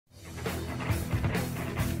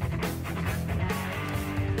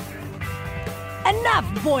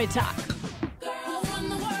Enough boy talk.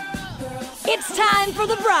 It's time for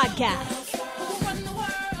the broadcast.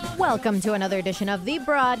 Welcome to another edition of the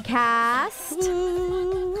broadcast.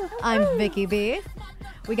 I'm Vicky B.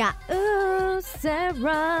 We got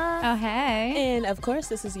Sarah. Oh, hey. And of course,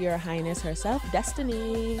 this is your highness herself,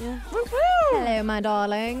 Destiny. Hello, my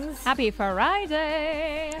darlings. Happy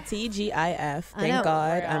Friday. TGIF. I know. Thank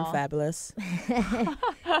God Real. I'm fabulous.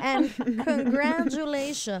 And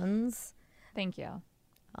congratulations Thank you.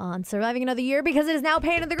 on surviving another year, because it is now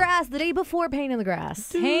Pain in the Grass, the day before Pain in the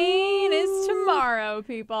Grass. Pain is tomorrow,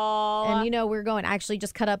 people. And you know, we're going to actually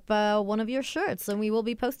just cut up one of your shirts, and we will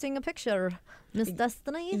be posting a picture. Miss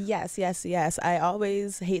Destiny? Yes. I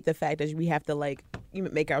always hate the fact that we have to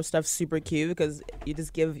make our stuff super cute because they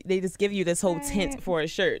just give you this whole tint for a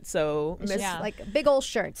shirt. So Miss Yeah. Like a big old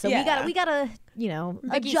shirt. So Yeah. we gotta, you know,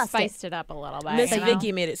 Vicky adjust spiced it up a little bit. Miss you know?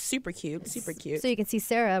 Vicky made it super cute. So you can see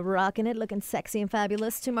Sarah rocking it, looking sexy and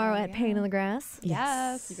fabulous tomorrow at Pain in the Grass.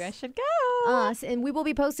 Yes, you guys should go. And we will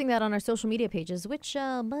be posting that on our social media pages, which,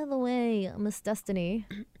 by the way, Miss Destiny.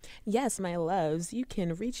 Yes, my loves, you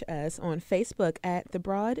can reach us on Facebook at The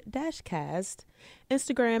Broad-Cast.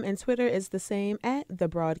 Instagram and Twitter is the same at The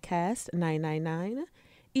Broadcast 999.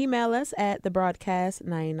 Email us at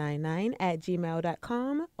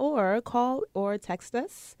thebroadcast999@gmail.com or call or text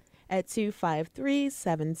us at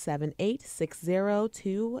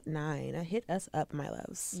 253-778-6029. Hit us up, my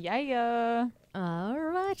loves. Yeah.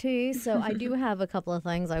 Alrighty. So I do have a couple of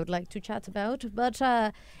things I would like to chat about, but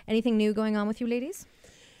anything new going on with you ladies?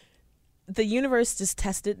 The universe just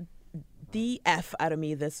tested the F out of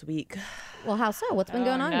me this week. Well, how so? What's been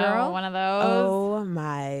going on, no, girl? One of those. Oh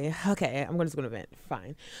my. Okay, I'm just gonna vent.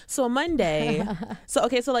 Fine. So Monday. so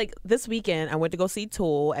this weekend I went to go see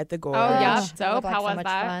Tool at the Gorge. Oh, yeah. That So looked like how so was much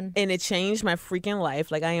that? fun. And it changed my freaking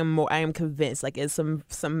life. Like I am convinced. Like it's some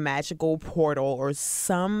magical portal or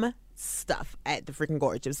some stuff at the freaking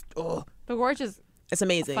Gorge. Just The Gorge is it's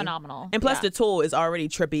amazing. phenomenal. And plus Yeah. the Tool is already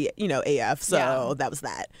trippy, AF. So Yeah. that was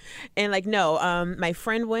that. And my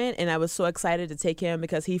friend went and I was so excited to take him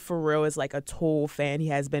because he for real is like a Tool fan. He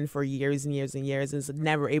has been for years and years and years and is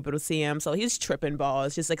never able to see him. So he's tripping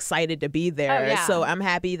balls, just excited to be there. Oh, yeah. So I'm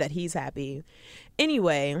happy that he's happy.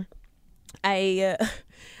 Anyway,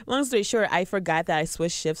 long story short, I forgot that I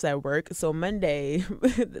switched shifts at work. So Monday,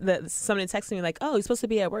 somebody texted me like, "Oh, you're supposed to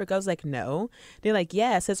be at work." I was like, "No." They're like,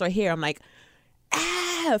 "Yeah, it says right here." I'm like,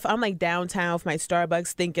 F. I'm like downtown with my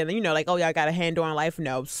Starbucks thinking, oh yeah, I got a handle on life.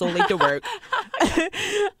 No, so late to work.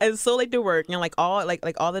 It's so late to work. All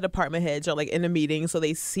the department heads are like in a meeting, so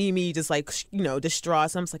they see me just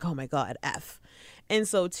distraught. So I'm just like, oh my God, F. And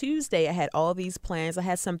so Tuesday I had all these plans. I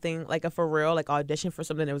had something like a for real audition for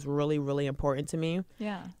something that was really, really important to me.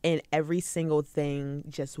 Yeah. And every single thing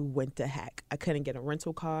just went to heck. I couldn't get a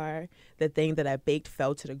rental car. The thing that I baked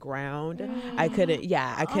fell to the ground. I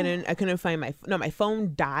couldn't find my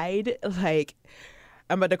phone died. Like,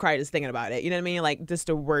 I'm about to cry just thinking about it. You know what I mean? Like, just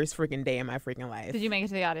the worst freaking day in my freaking life. Did you make it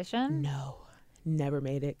to the audition? No. Never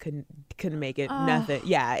made it. Couldn't make it. Nothing.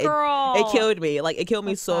 Yeah. girl. It killed me. Like, it killed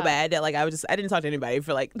me so sad. bad that I didn't talk to anybody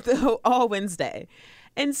for all Wednesday.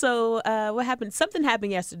 And so what happened? Something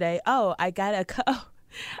happened yesterday. Oh, I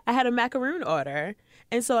had a macaroon order.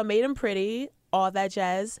 And so I made them pretty, all that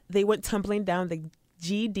jazz. They went tumbling down the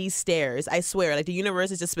GD stairs. I swear, the universe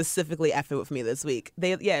is just specifically effing with me this week.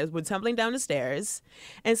 They were tumbling down the stairs.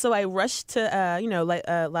 And so I rushed to,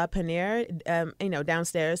 La Panera,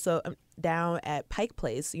 downstairs. So down at Pike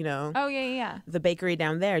Place, Oh, yeah. the bakery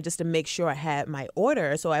down there, just to make sure I had my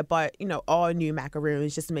order. So I bought, all new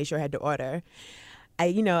macaroons just to make sure I had the order.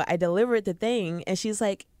 I delivered the thing and she's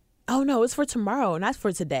like, "Oh no, it's for tomorrow, not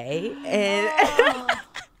for today." And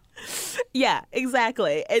yeah,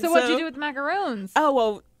 exactly. And So what'd you do with the macaroons? Oh,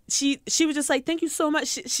 well, she was just like, "Thank you so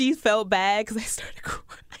much." She felt bad because I started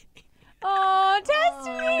crying. Oh,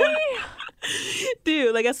 Destiny.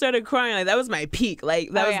 Dude, I started crying. That was my peak.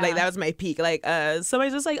 That was my peak.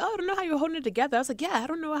 Somebody's just like, "Oh, I don't know how you're holding it together." I was like, "Yeah, I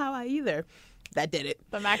don't know how I either." That did it.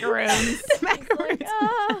 The macaroons. The macaroons.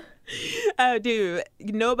 Oh, dude,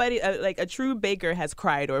 nobody, a true baker has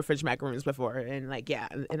cried over French macaroons before. And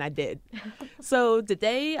and I did. So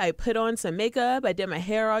today I put on some makeup. I did my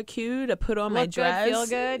hair all cute. I put on my Look good, dress. feel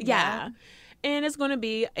good? Yeah. Yeah. And it's going to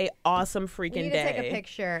be a awesome freaking You need day. to take a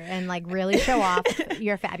picture and really show off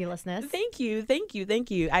your fabulousness. Thank you.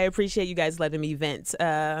 I appreciate you guys letting me vent.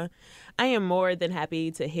 I am more than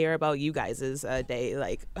happy to hear about you guys'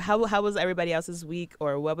 day. How was everybody else's week,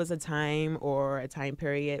 or what was a time or a time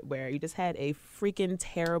period where you just had a freaking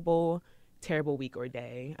terrible week or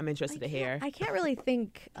day? I'm interested to hear. I can't really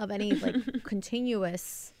think of any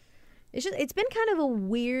continuous It's been kind of a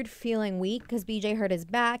weird feeling week because BJ hurt his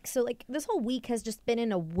back. So like this whole week has just been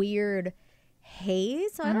in a weird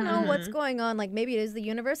haze. So I don't know what's going on. Like maybe it is the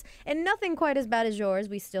universe, and nothing quite as bad as yours.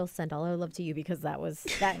 We still send all our love to you because that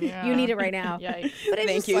you need it right now. Yikes. But it's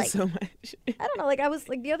Thank just you like, so much. I don't know. Like I was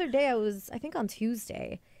like the other day. I think on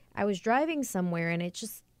Tuesday, I was driving somewhere, and it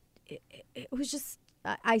was just.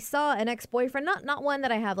 I saw an ex-boyfriend, not one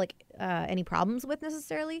that I have like any problems with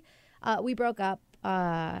necessarily. We broke up.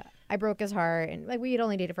 I broke his heart, and like we had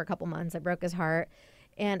only dated for a couple months. I broke his heart,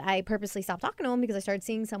 and I purposely stopped talking to him because I started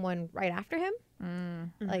seeing someone right after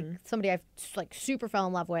him, like somebody I've like super fell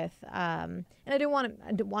in love with, and I didn't want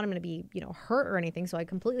him to be hurt or anything. So I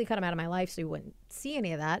completely cut him out of my life so he wouldn't see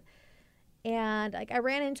any of that. And like I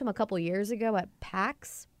ran into him a couple years ago at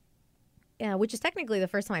PAX. Yeah, which is technically the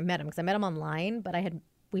first time I met him because I met him online, but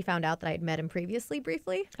we found out that I had met him previously,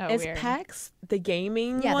 briefly. Oh, Is weird. PAX the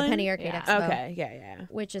gaming Yeah, one? the Penny Arcade Yeah. Expo. Okay, yeah.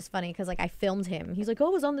 Which is funny because like I filmed him. He's like, "Oh, I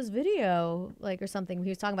was on this video," like or something. He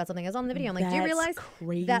was talking about something. I was on the video. I'm like, "Do you That's realize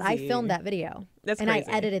crazy. that I filmed that video? That's and crazy.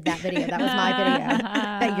 I edited that video. That was my video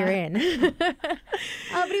that you're in."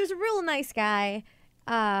 But he was a real nice guy.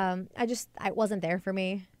 I wasn't there for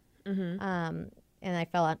me. And I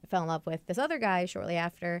fell in love with this other guy shortly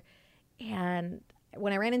after, and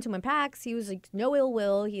when I ran into him in PAX, he was like no ill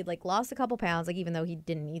will. He'd like lost a couple pounds, like even though he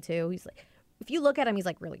didn't need to. He's like, if you look at him, he's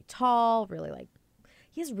like really tall, really like,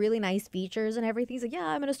 he has really nice features and everything. He's like, yeah,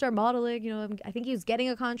 I'm gonna start modeling. I think he was getting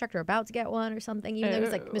a contract or about to get one or something. Even though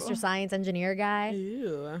he's like Mr. Science Engineer guy.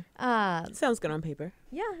 Ew. Um, Sounds good on paper.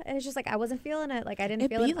 yeah, and it's just like I wasn't feeling it. Like I didn't It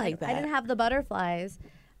feel be it. like I that. didn't have the butterflies.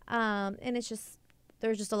 And it's just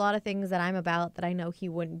there's just a lot of things that I'm about that I know he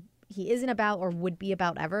isn't about or would be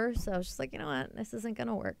about ever. So I was just like, you know what, this isn't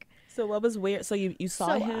gonna work. So what was weird? So you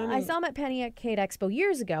saw him? I saw him at Penny Arcade Expo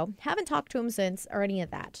years ago. Haven't talked to him since or any of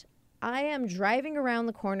that. I am driving around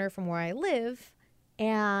the corner from where I live,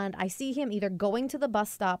 and I see him either going to the bus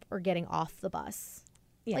stop or getting off the bus.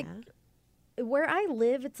 Yeah. Like, where I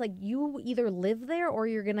live, it's like you either live there or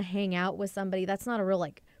you're gonna hang out with somebody. That's not a real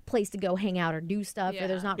like place to go hang out or do stuff. Or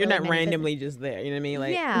there's not. You're really not many randomly just there. You know what I mean?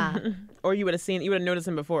 Like, Yeah. Or you would have noticed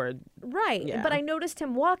him before. Right. Yeah. But I noticed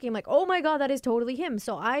him walking. I'm like, oh my God, that is totally him.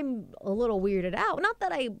 So I'm a little weirded out. Not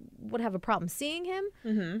that I would have a problem seeing him.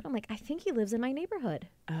 But I'm like, I think he lives in my neighborhood.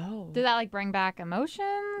 Oh. Did that like bring back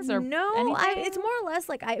emotions or No, anything? it's more or less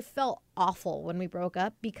like I felt awful when we broke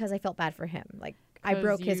up because I felt bad for him. Like I 'Cause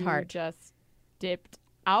broke his you heart. Just dipped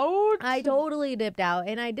out. I totally dipped out,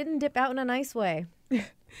 and I didn't dip out in a nice way.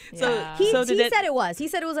 So Yeah. He did it- said it was. He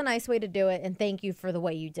said it was a nice way to do it, and thank you for the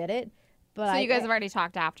way you did it. But So you guys have already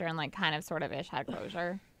talked after and like kind of sort of ish had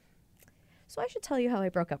closure. So I should tell you how I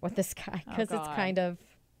broke up with this guy because it's God. kind of.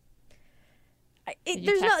 Did you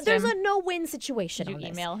There's text a him? no-win situation Did on you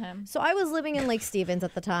this. email him? So I was living in Lake Stevens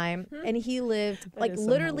at the time, and he lived like is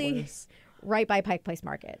somehow literally worse. right by Pike Place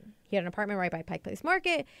Market. He had an apartment right by Pike Place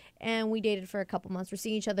Market, and we dated for a couple months. We're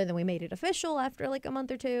seeing each other, then we made it official after like a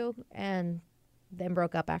month or two, and then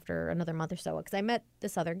broke up after another month or so because I met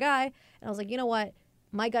this other guy, and I was like, you know what?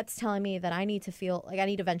 My gut's telling me that I need to feel like I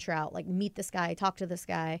need to venture out, like meet this guy, talk to this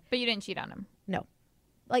guy. But you didn't cheat on him. No,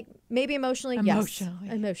 like maybe emotionally, Emotionally.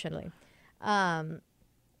 yes, emotionally.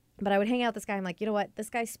 But I would hang out with this guy. I'm like, you know what? This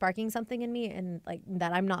guy's sparking something in me, and like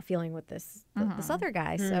that I'm not feeling with this other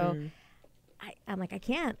guy. So I'm like, I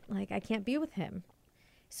can't be with him.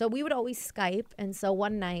 So we would always Skype, and so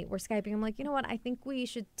one night we're Skyping. I'm like, you know what? I think we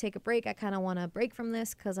should take a break. I kind of want to break from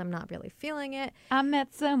this because I'm not really feeling it. I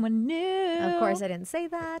met someone new. Of course, I didn't say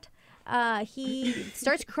that. He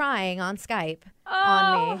starts crying on Skype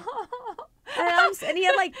on me. And he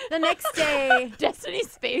had like the next day.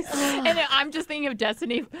 Destiny's face. And then I'm just thinking of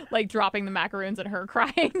Destiny like dropping the macaroons and her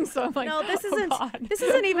crying. So I'm like, No, this oh, isn't. God. This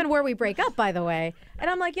isn't even where we break up, by the way. And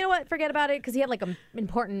I'm like, you know what? Forget about it, because he had like an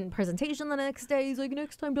important presentation the next day. He's like,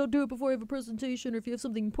 next time don't do it before I have a presentation, or if you have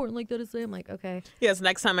something important like that to say. I'm like, okay. Yes,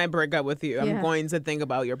 next time I break up with you, I'm Yeah. going to think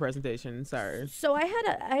about your presentation. Sorry. So I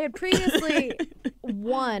had previously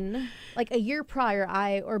won, like a year prior,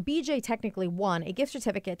 BJ technically won a gift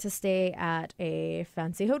certificate to stay at a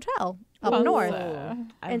fancy hotel up Well, north.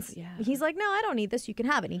 And And he's like, no, I don't need this. You can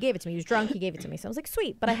have it. And he gave it to me. He was drunk. He gave it to me. So I was like,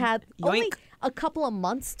 sweet. But I had only Yoink. a couple of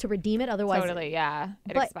months to redeem it. Otherwise, Totally, yeah.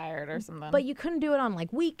 It But- expired or something. but you couldn't do it on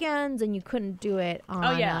like weekends, and you couldn't do it on.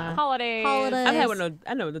 oh, yeah. Holidays. holidays. I had one of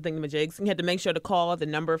I know the thingamajigs. You had to make sure to call the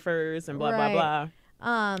number first and blah Right. blah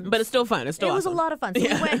blah. But it's still fun. It's still it was awesome. a lot of fun. So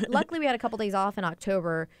we went. Luckily, we had a couple days off in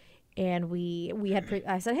October, and we had.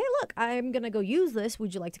 I said, hey, look, I'm gonna go use this.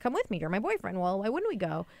 Would you like to come with me? You're my boyfriend. Well, why wouldn't we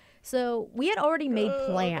go? So we had already made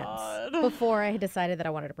plans before I had decided that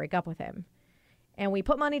I wanted to break up with him. and we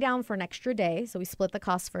put money down for an extra day. So we split the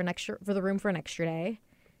cost for the room for an extra day.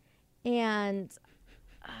 And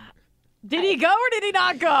Did he go or did he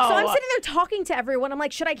not go? so I'm sitting there talking to everyone. I'm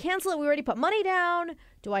like, should I cancel it? We already put money down.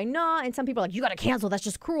 Do I not? And some people are like, you got to cancel. That's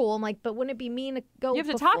just cruel. I'm like, but wouldn't it be mean to go? You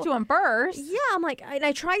have to talk to him first. Yeah, I'm like, and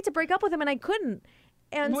I tried to break up with him and I couldn't.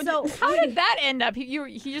 And so How did that end up? He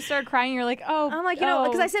just started crying. You're like, oh. I'm like,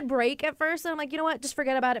 because I said break at first, and I'm like, you know what? Just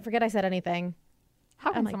forget about it. Forget I said anything.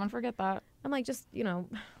 How can I'm like- someone forget that? I'm like, just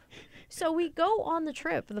So we go on the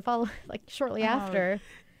trip shortly after,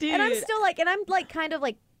 Dude, and I'm still like, kind of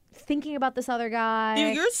like thinking about this other guy.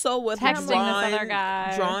 dude, you're so with Texting this other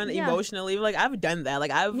guy. drawn Yeah. emotionally. Like I've done that.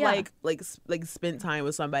 Like I've Yeah. like spent time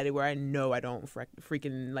with somebody where I know I don't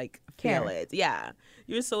freaking like feel Care. it. Yeah,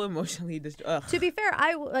 you're so emotionally To be fair,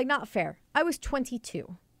 not fair. I was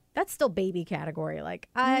 22. That's still baby category. Like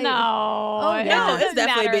I No. yeah. It No, doesn't it's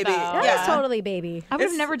definitely matter, baby. though. that Yeah. is totally baby. I would have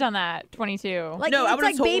It's- never done that. 22. Like No, I it's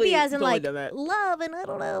would've like baby totally- as in totally like done that. love and I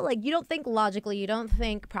don't know. Like you don't think logically, you don't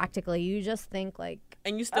think practically, you just think like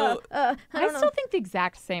and you still. I I don't know. still think the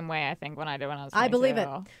exact same way. I think when I did when I was 22. I believe it.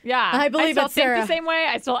 Yeah, I believe still it, think Sarah. the same way.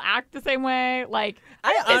 I still act the same way. Like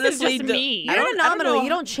I this honestly is just do- me. I You're don't- an I don't anomaly. know- You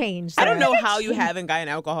don't change. I don't Sarah. know how you haven't gotten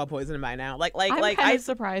alcohol poisoning by now. Like I'm kind I of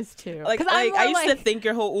surprised too. like 'Cause I'm I more used to like- think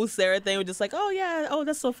your whole Sarah thing was just like, oh yeah, oh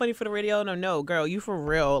that's so funny for the radio. No, girl, you for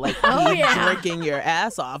real. Like Oh, you yeah. drinking your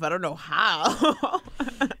ass off. I don't know how.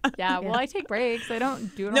 Yeah, well, I take breaks. I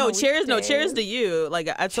don't do it. No, on the cheers weekdays. to you. Like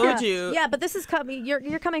I told you. Yeah, but this is coming.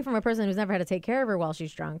 You're coming from a person who's never had to take care of her while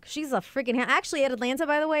she's drunk. She's a freaking. Actually, at Atlanta,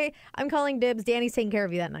 by the way, I'm calling dibs. Danny's taking care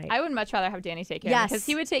of you that night. I would much rather have Danny take care of me Yes. because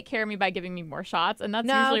he would take care of me by giving me more shots, and that's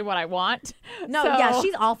No. usually what I want. no, So- yeah,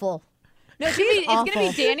 she's awful. No, she's It's going to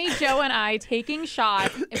awful. be Danny, Joe, and I taking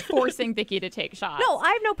shots and forcing Vicky to take shots. No,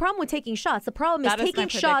 I have no problem with taking shots. The problem is That is my taking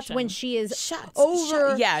shots prediction. when she is Shots.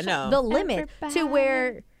 over Yeah, no. the limit to Everybody.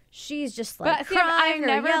 where she's just like But see, crying I've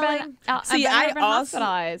never or yelling. been. See, I've I never been also-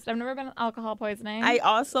 hospitalized. I've never been alcohol poisoning. I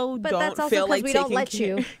also But don't that's also feel 'cause like we taking don't let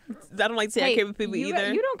care. you. I don't like taking Hey, care of people you,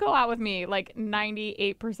 either. You don't go out with me like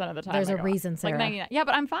 98% of the time. There's I a go out. reason, Like Sarah. 99. Yeah,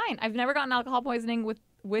 but I'm fine. I've never gotten alcohol poisoning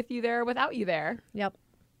with you there, without you there. Yep.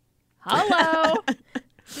 Hello.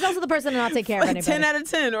 She's also the person to not take care of anybody. 10 out of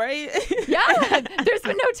 10, right? Yeah, there's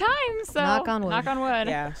been no time. So Knock on wood. Knock on wood.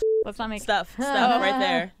 yeah. Let's not make Stuff right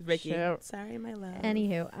there, Vicky. Shoot. Sorry, my love.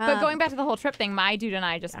 Anywho, But going back to the whole trip thing, my dude and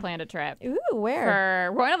I just planned a trip ooh, where?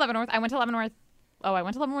 for we're going to Leavenworth. I went to Leavenworth. Oh, I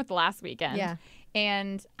went to Leavenworth last weekend. Yeah.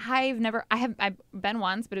 And I've been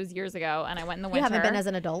once, but it was years ago, and I went in the You winter. haven't been as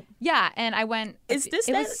an adult. Yeah, and I went. Is this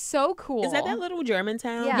It that- was so cool. Is that little German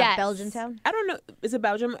town? Yeah, Yes. Belgian town. I don't know. Is it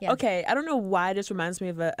Belgium? Yeah. Okay. I don't know why this reminds me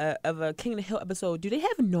of a King of the Hill episode. Do they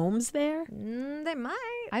have gnomes there? They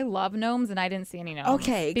might. I love gnomes, and I didn't see any gnomes.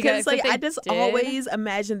 Okay, because like if they I just did, always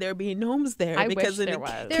imagined there being gnomes there. I because wish in there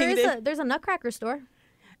the was. There's a Nutcracker store.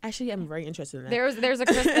 Actually, I'm very interested in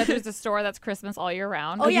that. There's a store that's Christmas all year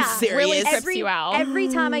round. Oh you yeah, serious? Really trips every you out. every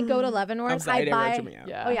time I go to I'm Leavenworth, sorry, I they buy. wrote me out.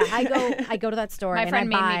 Yeah. Oh yeah, I go to that store. My and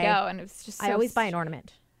friend I made buy, me go, and it was just. I so always buy an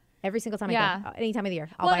ornament. Every single time I Yeah. go, any time of the year,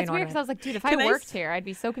 I'll Well, buy it's an weird because I ornament. was like, dude, if Can I I worked s- here, I'd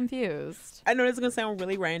be so confused. I know this is gonna sound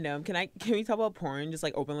really random. Can we talk about porn just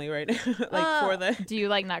like openly right now? For the Do you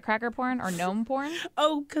like Nutcracker porn or gnome porn?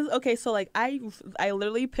 so like I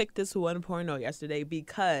literally picked this one porno yesterday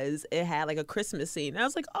because it had like a Christmas scene. And I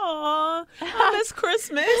was like, "Aw, I miss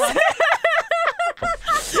Christmas,"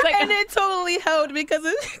 Like and it totally held because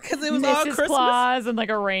it was all Mrs. Christmas. Claus and like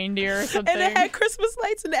a reindeer or something. And it had Christmas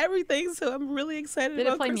lights and everything, so I'm really excited Did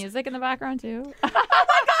about it play Christmas. music in the background too?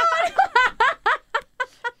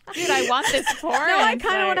 Dude, I want this porn. No, I kind of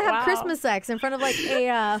Like, want to have wow. Christmas sex in front of like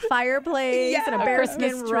a fireplace and a Yeah. A bearskin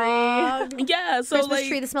Christmas tree. rug. Yeah, so Christmas like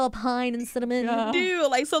tree, the smell of pine and cinnamon.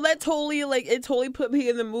 dude, like so that totally like it totally put me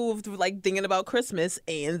in the mood to like thinking about Christmas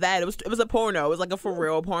and that it was a porno. It was like a for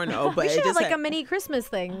real porno, but We it should have just like had, a mini Christmas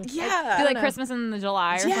thing. yeah. Do like know. Christmas in the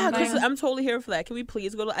July or Yeah, something? Christmas, I'm totally here for that. Can we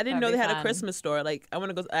please go to? I didn't That'd know be they had a fun. Christmas store. Like, I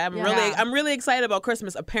want to go. I'm Yeah. really excited about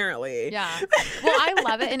Christmas. Apparently, Yeah. Well, I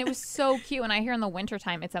love it, and it was so cute. And I hear in the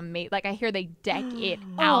wintertime, it's amazing. Like I hear they deck it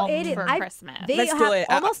out it is. for Christmas. They let's have do it.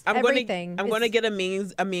 almost I'm everything. I'm going to get a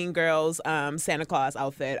Mean Girls Santa Claus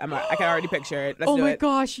outfit. I can already picture it. Let's Oh do my it.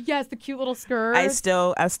 gosh! Yes, the cute little skirt. I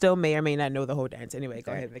still may or may not know the whole dance. Anyway,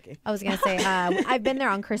 go ahead, Vicky. I was gonna say I've been there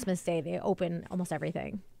on Christmas Day. They open almost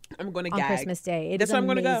everything I'm going to on gag. Christmas Day. That's It's where I'm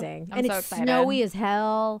gonna go. amazing, I'm and so it's excited. snowy as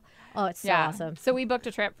hell. Oh, it's so yeah. awesome. So we booked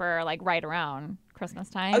a trip for like right around Christmas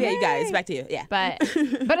time. Oh yeah, you guys, back to you. Yeah. But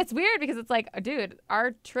it's weird because it's like, dude,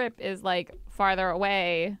 our trip is like farther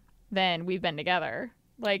away than we've been together.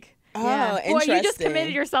 Like Oh, Yeah. interesting. Well, you just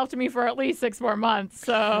committed yourself to me for at least 6 more months.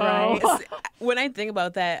 So Right. When I think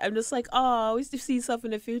about that, I'm just like, oh, we used to see yourself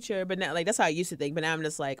in the future. But now, like, that's how I used to think. But now I'm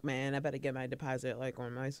just like, man, I better get my deposit like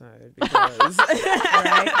on my side because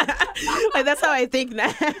like that's how I think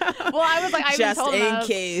now. Well, I was like, I even just told him, in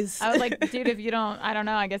case. I was like, dude, if you don't, I don't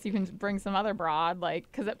know. I guess you can bring some other broad, like,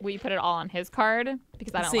 because we put it all on his card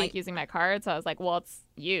because I don't See- like using my card. So I was like, well, it's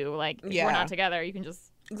you. Like, if Yeah. we're not together. You can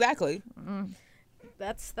just, Exactly.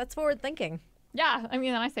 That's forward thinking. yeah. I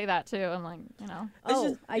mean, and I say that too. I'm like, you know,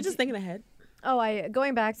 You're just thinking ahead. I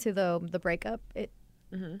going back to the breakup.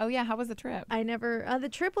 oh yeah, how was the trip? I never the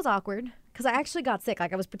trip was awkward because I actually got sick.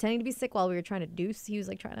 Like I was pretending to be sick while we were trying to deuce. He was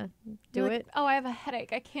like trying to do You're like, it. oh, I have a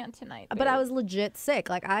headache. I can't tonight. But I babe." was legit sick.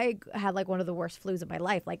 Like I had like one of the worst flus of my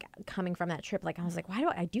life. Like coming from that trip, like I was like, why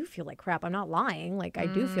do I do feel like crap? I'm not lying. Like I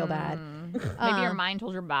do feel bad. Maybe your mind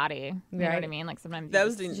told your body. You know what I right. mean? Like sometimes That you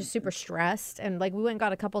was just- the Just super stressed, and like we went and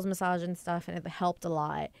got a couples massage and stuff, and it helped a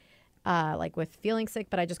lot. Like with feeling sick,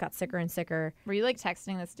 but I just got sicker and sicker. Were you like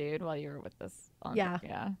texting this dude while you were with this? Yeah.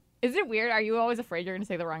 Yeah. Is it weird? Are you always afraid you're going to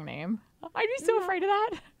say the wrong name? Are you so afraid of that?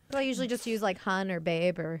 So I usually just use like hun or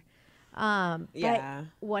babe or. But Yeah.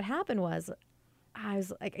 what happened was, I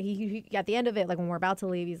was like, he at the end of it, like when we're about to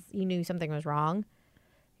leave, he knew something was wrong.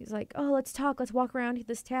 He's like, "Oh, let's talk. Let's walk around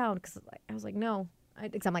this town." Because I was like, "No,"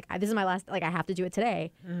 because I'm like, "This is my last. Like, I have to do it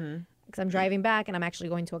today." Because I'm driving back and I'm actually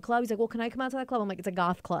going to a club. He's like, "Well, can I come out to that club?" I'm like, "It's a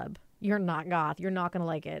goth club. You're not goth. You're not gonna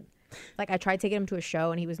like it." Like I tried taking him to a show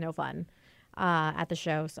and he was no fun at the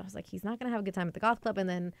show. So I was like, he's not gonna have a good time at the goth club. And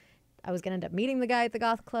then I was gonna end up meeting the guy at the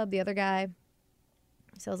goth club, the other guy.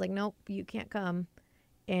 So I was like, "Nope, you can't come."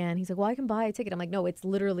 And he's like, "Well, I can buy a ticket." I'm like, "No, it's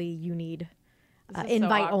literally you need This is so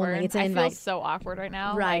invite only. awkward. It's an I invite." feel so awkward right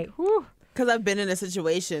now. Right. Like, whew. Because I've been in a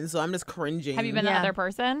situation, so I'm just cringing. Have you been the Yeah. other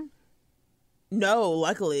person? No,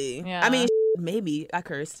 luckily. Yeah. I mean, maybe. I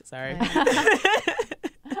cursed. Sorry.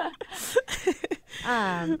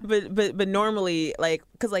 But normally, like,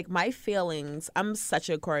 because like my feelings, I'm such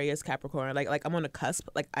a Aquarius Capricorn. Like I'm on the cusp.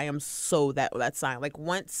 Like I am so that sign. Like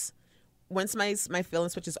once my feeling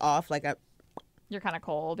switches off, like You're kind of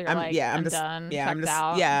cold. You're I'm like, yeah, I'm just done. yeah, checked I'm just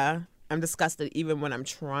out. yeah, I'm disgusted even when I'm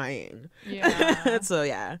trying. Yeah. So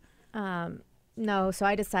yeah. No, so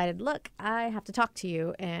I decided, look, I have to talk to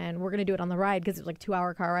you, and we're gonna do it on the ride because it was like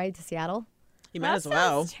 2-hour car ride to Seattle. You might That as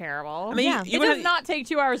well. sounds terrible. I mean, Yeah. you it does not take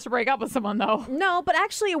 2 hours to break up with someone, though. No, but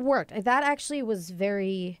actually it worked. That actually was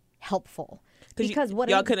very helpful because what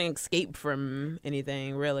y'all couldn't escape from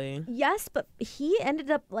anything really. Yes, but he ended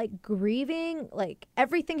up like grieving. Like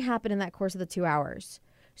everything happened in that course of the 2 hours.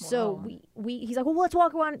 So Wow. he's like, well, let's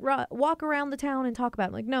walk around the town and talk about it.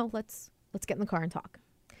 I'm like, no, let's get in the car and talk.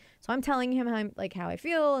 So I'm telling him how I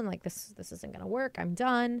feel and like this isn't gonna work. I'm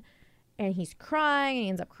done. And he's crying. And he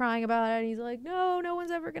ends up crying about it. And he's like, no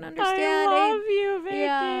one's ever gonna understand. I love you, Vicky.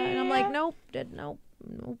 Yeah, and I'm like, nope,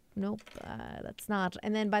 that's not.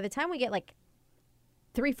 And then by the time we get like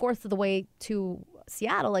 3/4 of the way to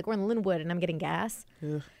Seattle, like we're in Linwood, and I'm getting gas.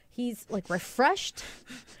 Ugh. He's like refreshed.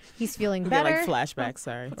 He's feeling Get better. like flashbacks.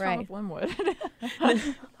 Sorry. What's wrong Right. with Linwood?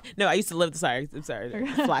 No, I used to live. Sorry, I'm sorry.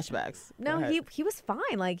 Flashbacks. Go No, ahead. he was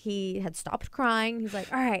fine. Like he had stopped crying. He's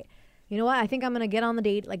like, all right, you know what? I think I'm gonna get on the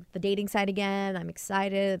dating site again. I'm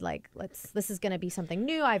excited. Like this is gonna be something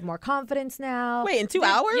new. I have more confidence now. Wait, in 2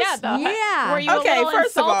 hours? Yeah. Yeah. Were you Okay, a little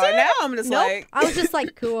first of all, insulted? now I'm just Nope. like, I was just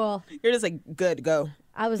like, cool. you're just like, good, go.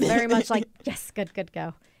 I was very much like, yes, good,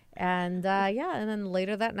 go. And yeah, and then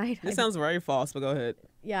later that night, This sounds very false, but go ahead.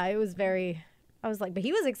 yeah, it was very. I was like, but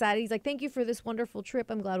he was excited. He's like, thank you for this wonderful trip.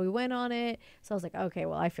 I'm glad we went on it. So I was like, okay,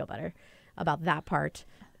 well, I feel better about that part.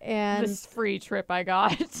 And This free trip I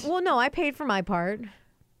got. well, no, I paid for my part.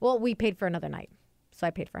 Well, we paid for another night, so I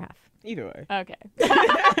paid for half. Either way. Okay.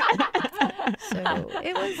 So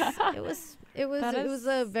it was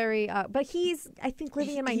a very. But he's, I think,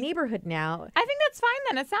 living in my neighborhood now. I think that's fine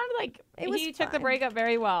then. It sounded like It was he took the fine. breakup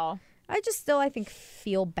very well. I just still, I think,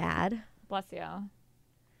 feel bad. Bless you.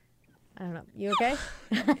 I don't know. You okay?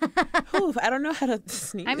 Oof, I don't know how to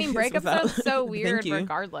sneak. I mean, this breakups without- are so weird Thank you.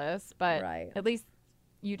 regardless, but Right. at least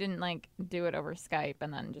you didn't like do it over Skype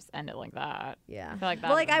and then just end it like that. Yeah. I feel like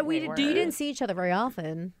Well, like that's we way didn't worse. see each other very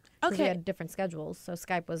often. 'Cause Okay. We had different schedules, so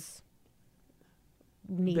Skype was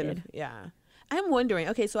needed. Yeah. I'm wondering,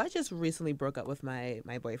 okay, so I just recently broke up with my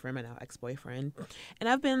boyfriend, my now ex-boyfriend. And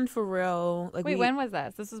I've been for real like Wait, when was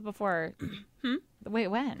this? This was before. Wait,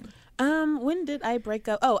 when? when did I break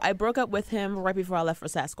up? Oh, I broke up with him right before I left for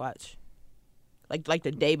Sasquatch. Like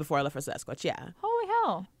the day before I left for Sasquatch, yeah. Holy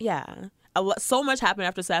hell. Yeah. So much happened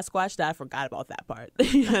after Sasquatch that I forgot about that part.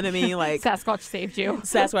 You know what I mean? Like Sasquatch saved you.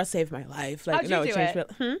 Sasquatch saved my life. Like How'd no, you do changed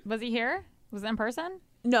it? Was he here? Was it in person?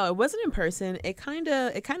 No, it wasn't in person. It kind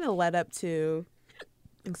of led up to,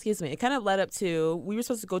 excuse me. It kind of led up to, we were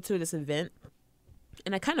supposed to go to this event,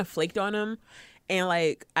 and I kind of flaked on him, and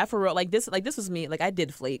like I for real this was me. Like I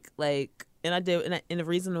did flake, like, and I did, and the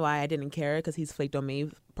reason why I didn't care because he's flaked on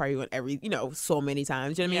me probably on every so many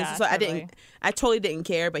times. You know what I mean? Yeah, So totally. I totally didn't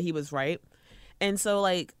care, but he was right, and so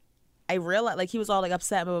like I realized like he was all like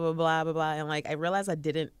upset, blah blah blah blah blah, and like I realized I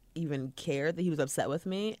didn't even care that he was upset with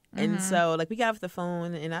me. And so like we got off the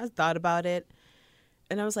phone and I thought about it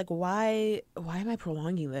and I was like, why am I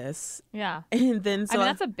prolonging this? Yeah. And then so I mean,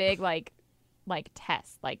 that's a big like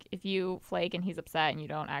test. Like if you flake and he's upset and you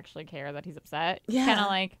don't actually care that he's upset, Yeah. kind of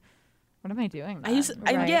like, what am I doing?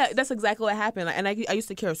 Right. yeah, that's exactly what happened. And I used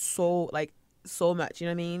to care so much, you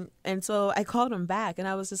know what I mean? And so I called him back and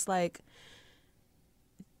I was just like,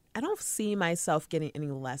 I don't see myself getting any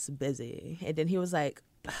less busy. And then he was like,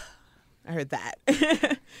 I heard that.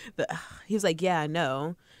 He was like, yeah, I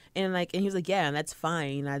know. And he was like, yeah, and that's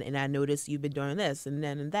fine. And I noticed you've been doing this and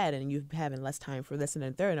then and that, and you've having less time for this and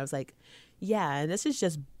then third. And I was like, yeah, and this is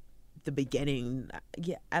just the beginning.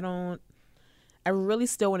 Yeah, I really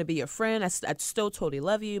still want to be your friend. I still totally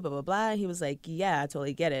love you, blah, blah, blah. And he was like, yeah, I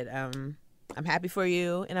totally get it. I'm happy for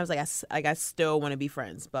you. And I was like, I still want to be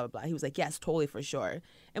friends, blah, blah, blah. He was like, yes, totally, for sure.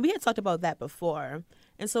 And we had talked about that before.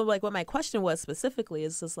 And so like what my question was specifically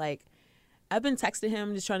is just like, I've been texting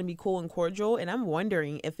him just trying to be cool and cordial. And I'm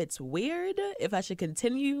wondering if it's weird, if I should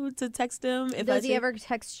continue to text him. Does he ever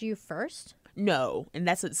text you first? No. And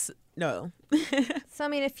no. So I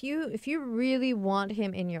mean, if you really want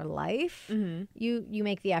him in your life, you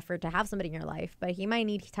make the effort to have somebody in your life, but he might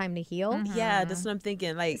need time to heal. Yeah, that's what I'm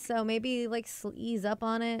thinking. Like, So maybe like ease up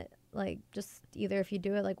on it. Like just either if you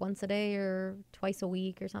do it like once a day or twice a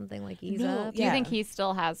week or something, like ease No, up. Do you yeah. think he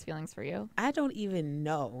still has feelings for you? I don't even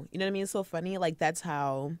know. You know what I mean? It's so funny. Like, that's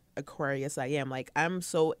how Aquarius I am. Like, I'm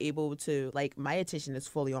so able to, like, my attention is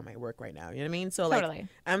fully on my work right now. You know what I mean? So, like, Totally.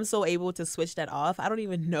 I'm so able to switch that off. I don't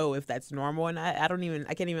even know if that's normal or not. I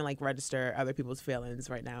can't even, like, register other people's feelings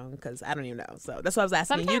right now because I don't even know. So that's why I was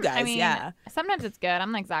asking you guys. I mean, yeah. sometimes it's good.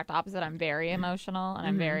 I'm the exact opposite. I'm very emotional and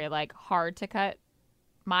I'm very like hard to cut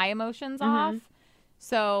my emotions off.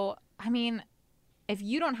 So, I mean, if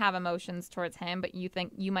you don't have emotions towards him, but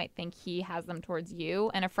you might think he has them towards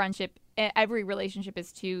you, and a friendship, every relationship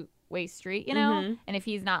is two-way street, you know? And if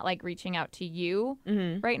he's not like reaching out to you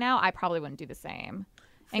right now, I probably wouldn't do the same.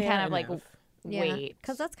 And Fair kind of like enough. wait.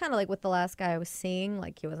 Because that's kind of like with the last guy I was seeing.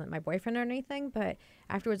 Like he wasn't my boyfriend or anything, but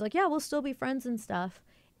afterwards, like, yeah, we'll still be friends and stuff.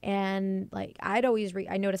 And like I'd always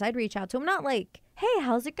I noticed I'd reach out to him, not like, hey,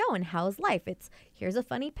 how's it going? How's life? It's here's a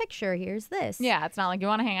funny picture. Here's this. Yeah, it's not like you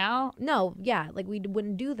want to hang out. No, yeah, like we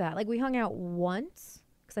wouldn't do that. Like we hung out once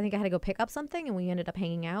because I think I had to go pick up something, and we ended up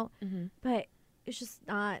hanging out. But it's just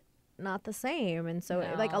not the same. And so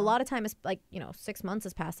like a No. lot of time is like 6 months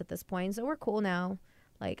has passed at this point, so we're cool now.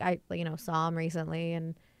 Like I saw him recently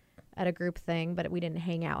and at a group thing, but we didn't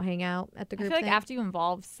hang out at the I group feel like thing. after you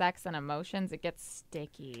involve sex and emotions, it gets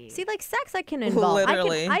sticky. See, like sex, I can involve.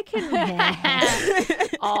 Literally. I can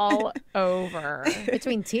all over.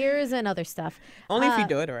 between tears and other stuff. Only if you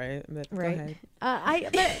do it right. But go ahead.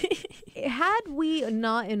 But had we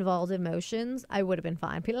not involved emotions, I would have been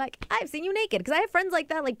fine. People like, I've seen you naked, because I have friends like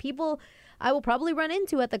that, like people I will probably run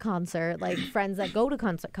into at the concert, like friends that go to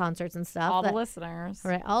concerts and stuff. All the that- listeners.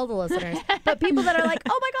 Right, all the listeners. But people that are like,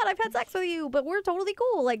 oh my God, I've had sex with you, but we're totally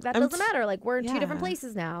cool. Like, that doesn't matter. Like, we're in two different Yeah.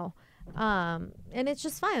 places now. And it's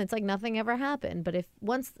just fine. It's like nothing ever happened. But if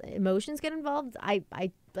once emotions get involved, I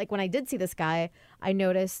like when I did see this guy, I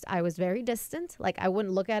noticed I was very distant. Like, I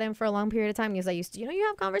wouldn't look at him for a long period of time because I used to, you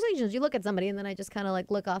have conversations. You look at somebody and then I just kind of like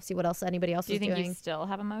look off, see what else anybody else Do you is think doing. you still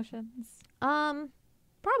have emotions?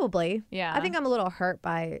 Probably. Yeah. I think I'm a little hurt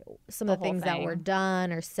by some of The the whole things that were thing.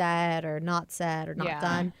 done or said or not Yeah.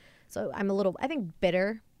 done. So I'm a little, I think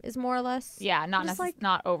bitter is more or less. Yeah, not just like-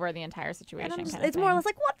 not over the entire And situation. I'm just, kind of it's more or thing. less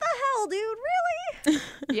like, what the hell, dude?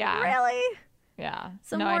 Really? Yeah. Really? Yeah.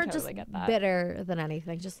 So no, more I totally just get that. bitter than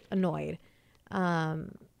anything, just annoyed.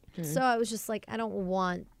 So I was just like, I don't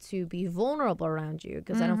want to be vulnerable around you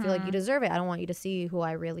because I don't feel like you deserve it. I don't want you to see who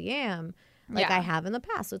I really am, like Yeah. I have in the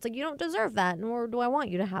past. So it's like you don't deserve that, nor do I want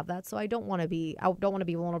you to have that. So I don't want to be. I don't want to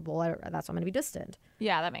be vulnerable. That's why I'm going to be distant.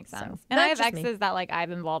 Yeah, that makes So, sense. And I have that's just me. exes that like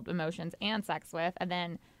I've involved emotions and sex with, and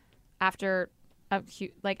then after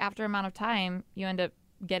after amount of time, you end up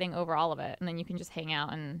getting over all of it, and then you can just hang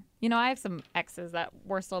out. And I have some exes that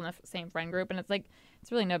we're still in the same friend group, and it's like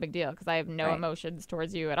it's really no big deal because I have no Right. emotions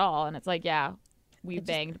towards you at all, and it's like we've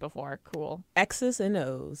banged before. Cool. X's and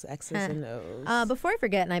O's. X's and O's. Before I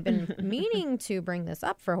forget, and I've been meaning to bring this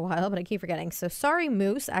up for a while, but I keep forgetting. So sorry,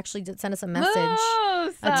 Moose actually did send us a message.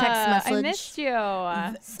 Moose, a text message. I missed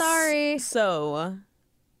you. Sorry. So,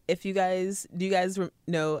 if you guys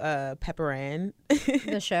know Pepper Ann,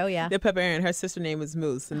 The show, yeah. the Pepper Ann, her sister name is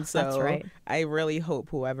Moose, and so That's right. I really hope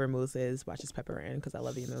whoever Moose is watches Pepper Ann because I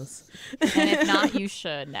love you, Moose. And if not, you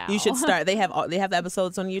should now. You should start. They have the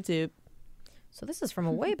episodes on YouTube. So this is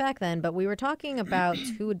from way back then, but we were talking about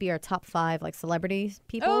who would be our top 5 like celebrity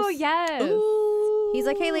people. Oh, yes. He's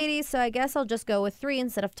like, hey ladies, so I guess I'll just go with 3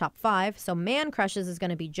 instead of top 5. So man crushes is going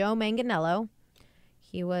to be Joe Manganiello.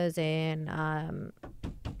 He was in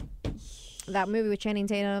that movie with Channing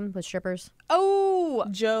Tatum with strippers. Oh,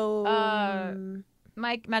 Joe.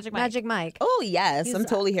 Magic Mike. Magic Mike. Oh yes, He's- I'm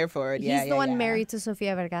totally here for it. He's the one married to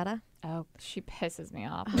Sofia Vergara. Oh, she pisses me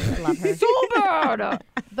off. I love her. So bad.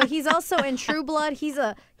 But he's also in True Blood. He's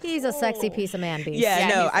a sexy piece of man beast. Yeah, Yeah,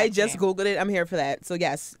 no, he's I sexy. just googled it. I'm here for that. So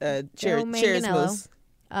yes, cheers, Manganiello. Moose.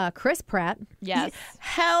 Chris Pratt. Yes.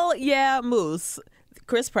 Hell yeah, Moose.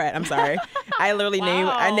 Chris Pratt. I'm sorry. I literally named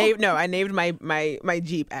my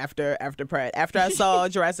Jeep after Pratt. After I saw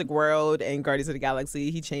Jurassic World and Guardians of the Galaxy,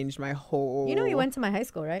 he changed my whole. You know he went to my high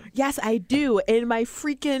school, right? Yes, I do. And my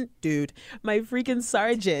freaking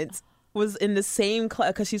sergeant was in the same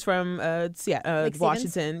class because she's from Stevens?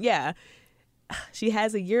 Washington. Yeah. She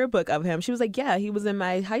has a yearbook of him. She was like, yeah, he was in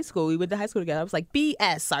my high school. We went to high school together. I was like,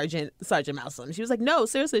 BS, Sergeant Malcolm. She was like, no,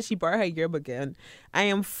 seriously. She brought her yearbook in. I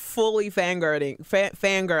am fully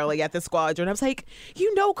fangirling at the squadron. I was like,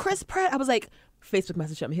 you know Chris Pratt? I was like, Facebook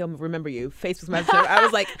message him. He'll remember you. Facebook message him. I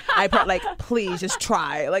was like, please just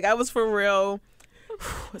try. Like, I was for real.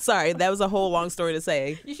 Sorry, that was a whole long story to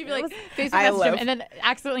say. You should be like Facebook I message him love- and then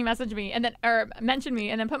accidentally message me and then or mention me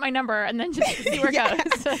and then put my number and then just see where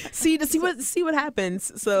it goes. see what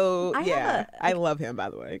happens. So I love him, by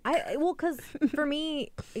the way. Because for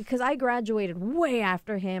me, because I graduated way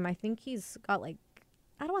after him. I think he's got like,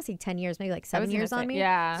 I don't want to say 10 years, maybe like 7 years on me.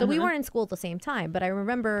 Yeah. So we weren't in school at the same time. But I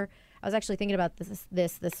remember I was actually thinking about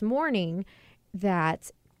this morning that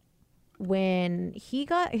when he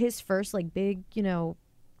got his first like big,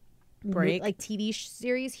 Break. like TV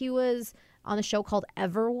series, he was on a show called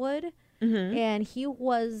Everwood, and he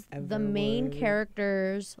was the main Everwood.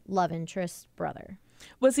 character's love interest brother.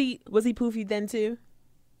 Was he poofy then too?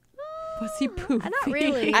 Was he poofy? Not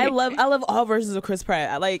really. I love all versions of Chris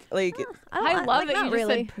Pratt. I like I love that not you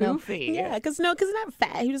really. just No. said poofy. yeah, because he's not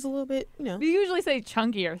fat. He was a little bit, You usually say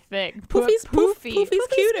chunky or thick. Poofy's poofy. Poofy's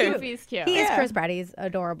cuter. Poofy's cute. He is Yeah. Chris Pratt. He's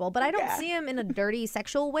adorable, but I don't Yeah. see him in a dirty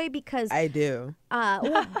sexual way because I do.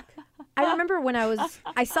 well, I remember when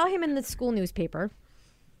I saw him in the school newspaper,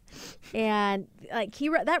 and like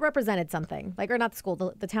that represented something. Like, or not the school,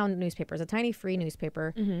 the town newspaper is a tiny free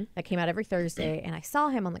newspaper that came out every Thursday, and I saw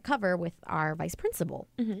him on the cover with our vice principal,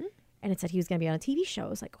 and it said he was going to be on a TV show. I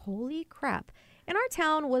was like, holy crap! And our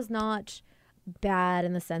town was not bad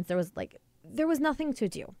in the sense there was nothing to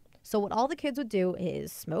do. So what all the kids would do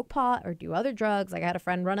is smoke pot or do other drugs. Like, I had a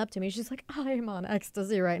friend run up to me. She's like, I am on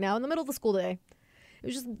ecstasy right now in the middle of the school day. It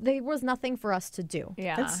was just, there was nothing for us to do.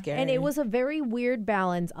 Yeah. That's scary. And it was a very weird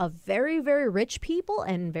balance of very, very rich people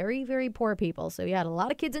and very, very poor people. So you had a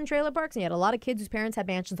lot of kids in trailer parks and you had a lot of kids whose parents had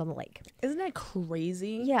mansions on the lake. Isn't that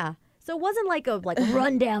crazy? Yeah. So it wasn't like a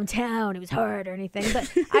rundown town. It was hard or anything.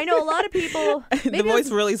 But I know a lot of people. The maybe it voice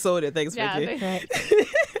was- really sold it. Thanks, Yeah, Vicky. Right.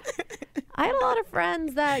 I had a lot of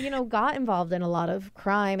friends that, got involved in a lot of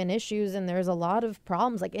crime and issues, and there's a lot of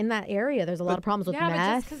problems. Like, in that area, there's a lot of problems with yeah, but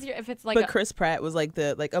meth. just because if it's like But Chris Pratt was like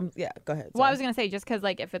yeah, go ahead. well, I sorry. was gonna say just because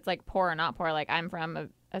like if it's like poor or not poor, like I'm from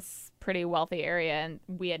a pretty wealthy area and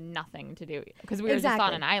we had nothing to do because we were just on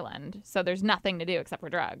Exactly. an island, so there's nothing to do except for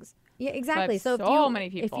drugs. Yeah, exactly. But So so many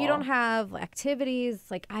if people. you don't have activities,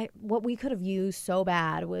 like what we could have used so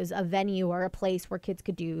bad was a venue or a place where kids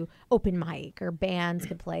could do open mic or bands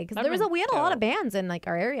could play. Because That'd we had been a lot of dope. bands in like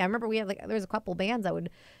our area. I remember we had there was a couple bands that would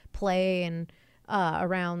play and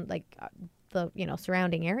around like the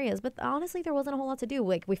surrounding areas. But honestly, there wasn't a whole lot to do.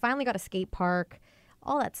 Like, we finally got a skate park,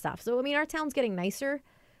 all that stuff. So I mean, our town's getting nicer,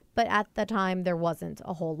 but at the time there wasn't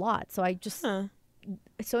a whole lot. So I just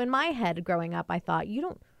so in my head growing up, I thought you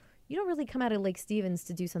don't really come out of Lake Stevens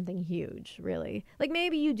to do something huge, really. Like,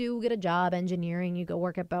 maybe you do get a job engineering, you go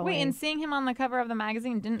work at Boeing. Wait, and seeing him on the cover of the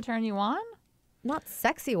magazine didn't turn you on? Not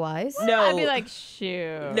sexy wise. No. I'd be like,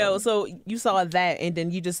 shoot. No, so you saw that and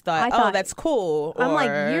then you just thought, I thought- that's cool. I'm or-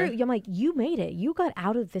 like, you made it. You got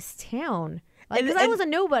out of this town. Like, And- because I and- was a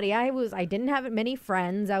nobody. I didn't have many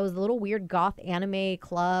friends. I was a little weird goth anime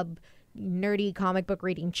club nerdy comic book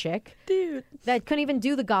reading chick Dude. that couldn't even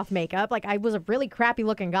do the goth makeup. Like I was a really crappy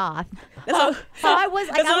looking goth. That's So I was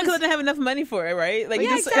like, That's I only because I was, didn't have enough money for it, right? Like, Yeah,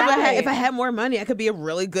 just, exactly. if I had more money, I could be a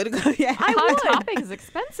really good. Yeah, Hot Topic is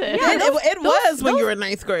expensive. Yeah, it was when you were in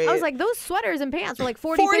ninth grade. I was like, those sweaters and pants were like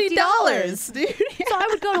 $40, dude. So I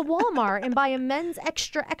would go to Walmart and buy a men's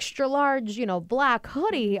extra large, black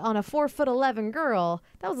hoodie on a 4'11" girl.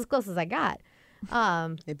 That was as close as I got.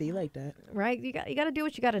 It'd be like that. Right? You got to do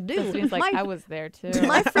what you got to do. It seems like my, I was there too.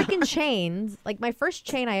 my freaking chains, like my first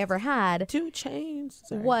chain I ever had 2 chains.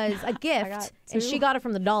 Sorry. was a gift, got and 2. she got it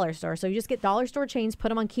from the dollar store. So you just get dollar store chains, put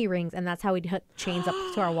them on key rings, and that's how we'd hook chains up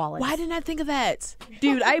to our wallets. Why didn't I think of that?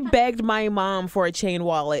 Dude, I begged my mom for a chain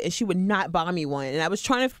wallet and she would not buy me one. And I was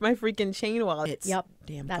trying to my freaking chain wallet. Yep.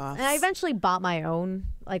 Damn That's, goths. and I eventually bought my own.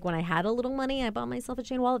 Like when I had a little money, I bought myself a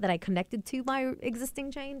chain wallet that I connected to my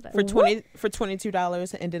existing chain. But for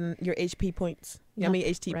 $22 and then your HP points. Yep, I mean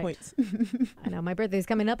HT right. points. I know my birthday's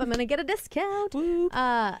coming up. I'm gonna get a discount. Woo.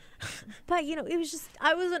 But it was just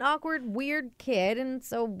I was an awkward, weird kid, and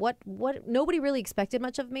so what? Nobody really expected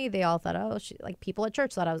much of me. They all thought, like people at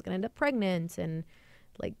church thought I was gonna end up pregnant and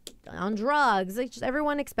like on drugs. Like just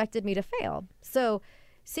everyone expected me to fail. So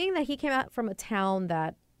seeing that he came out from a town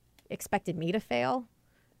that expected me to fail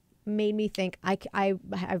made me think I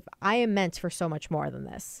am meant for so much more than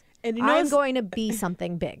this. And I'm going to be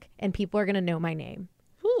something big, and people are going to know my name.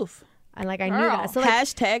 Oof. And like I knew Girl. that. So like,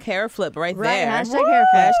 Hashtag hair flip right right, there. hashtag hair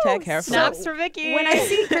flip. Hashtag hair flip. Snaps for Vicky. When I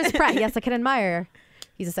see Chris Pratt, yes, I can admire.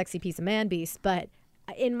 He's a sexy piece of man beast, but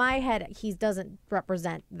in my head, he doesn't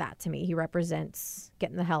represent that to me. He represents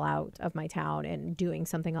getting the hell out of my town and doing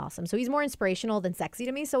something awesome. So he's more inspirational than sexy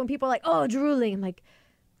to me. So when people are like, "Oh, drooling," I'm like,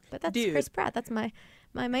 "But that's Dude. Chris Pratt. That's my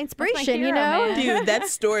inspiration, hero, man. Dude, that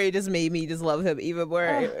story just made me just love him even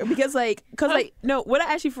more because no, what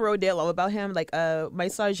I actually for real did love about him, like my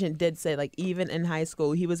sergeant did say like even in high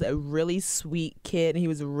school he was a really sweet kid and he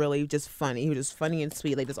was really just funny. He was just funny and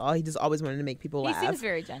sweet. Like he just always wanted to make people He laugh. seems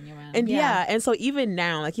very genuine. And Yeah. and so even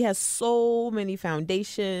now, like he has so many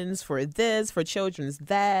foundations for this, for children's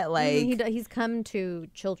that, like he's come to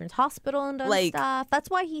Children's Hospital and done like, stuff. That's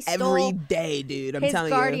why he stole every day, dude. I'm his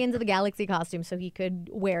telling you. Guardians of the Galaxy costume so he could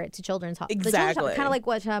wear it to Children's Hospital. Exactly. Kind of like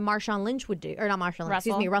what Marshawn Lynch would do, or not Marshawn Lynch,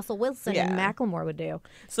 excuse Russell. me, Russell Wilson Yeah. and Macklemore would do.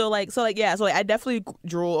 So I definitely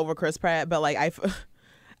drool over Chris Pratt, but like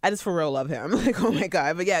I just for real love him. Like, oh my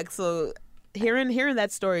god. But yeah, so hearing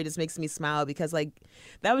that story just makes me smile because like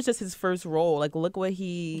that was just his first role. Like look what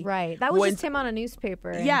he Right. That was went- just him on a newspaper.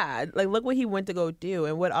 and- Yeah, like look what he went to go do.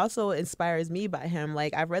 And what also inspires me by him,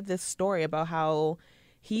 like I read this story about how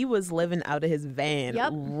he was living out of his van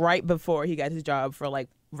Yep. right before he got his job for like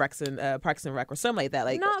Parks and Rec or something like that.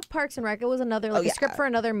 Like Not Parks and Rec. It was another like yeah. a script for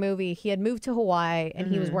another movie. He had moved to Hawaii and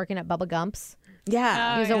he was working at Bubba Gump's.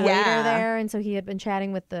 yeah, Oh, He was a yeah. waiter there, and so he had been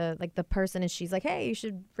chatting with the person, and she's like, "Hey, you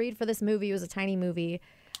should read for this movie." It was a tiny movie,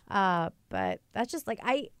 but that's just like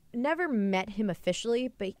I never met him officially,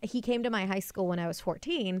 but he came to my high school when I was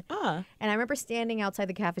 14, and I remember standing outside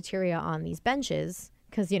the cafeteria on these benches.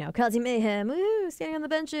 Because, Cousin Mayhem, woo, standing on the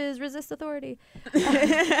benches, resist authority.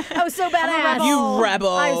 I was so badass. You rebel.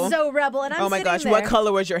 I was so rebel. And I'm oh my sitting gosh, there. what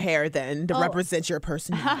color was your hair then to represent your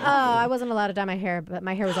personality? Oh, I wasn't allowed to dye my hair, but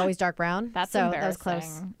my hair was always dark brown. That's so embarrassing. that was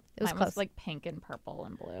close. It was Mine close. was like pink and purple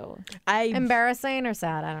and blue. Embarrassing or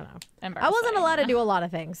sad? I don't know. I Embarrassing. wasn't allowed to do a lot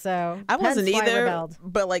of things, so I wasn't hence why I either, rebelled.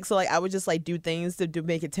 but like so, like I would just like do things to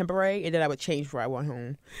make it temporary, and then I would change before I went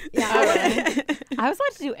home. Yeah. I was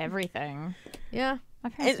allowed to do everything. Yeah. My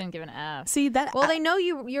parents didn't give an F. See that? Well, they know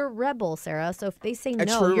you're a rebel, Sarah. So if they say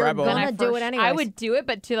no, true you're rebel. When gonna I do it first- anyway. I would do it,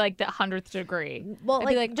 but to like the 100th degree. Well, I'd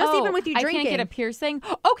be like, just even with you I can't get drinking. a piercing.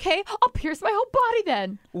 Okay, I'll pierce my whole body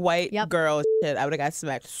then. white Yep. girl shit. I would have got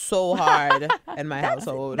smacked so hard in my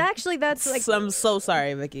household. That's like So I'm so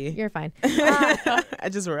sorry, Vicky. you're fine. I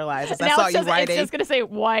just realized as I Now saw it's you just, writing. it's just gonna say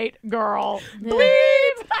white girl.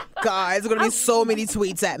 Guys, there's gonna be so many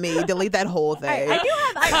tweets at me. Delete that whole thing.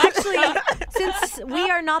 I actually, since we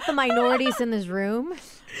are not the minorities in this room,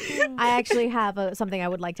 I actually have something I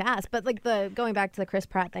would like to ask. But like going back to the Chris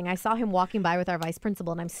Pratt thing, I saw him walking by with our vice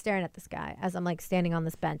principal, and I'm staring at this guy as I'm like standing on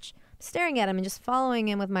this bench, staring at him and just following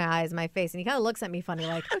him with my eyes, my face, and he kind of looks at me funny,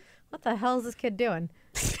 like, "What the hell is this kid doing?"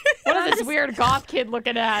 What is this weird goth kid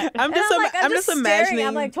looking at? I'm just, I'm just staring. imagining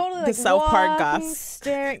I'm like totally the like South Park walking, goths.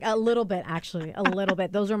 staring a little bit, actually, a little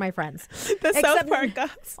bit. Those are my friends. The South Except- Park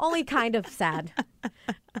goths. Only kind of sad.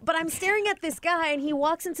 But I'm staring at this guy, and he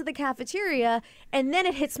walks into the cafeteria, and then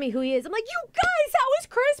it hits me who he is. I'm like, "You guys, that was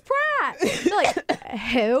Chris Pratt." They're like,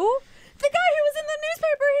 "Who?" The guy who was in the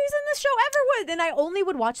newspaper. He's in the show Everwood, and I only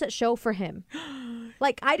would watch that show for him.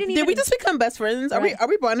 Like I didn't even. Did we just become best friends? Right. Are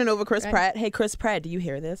we bonding over Chris Right. Pratt? Hey, Chris Pratt, do you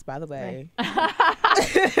hear this? By the way,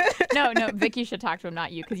 No, Vicky should talk to him,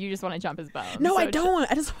 not you, because you just want to jump his bones. no, So I it should-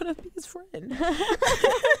 don't. I just want to be his friend.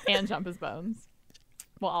 And jump his bones.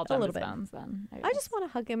 Well, I'll jump little his bit. bones then. I guess. just want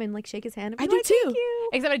to hug him and like shake his hand. And I be do like, too. Thank you.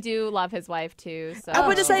 Except I do love his wife too. So I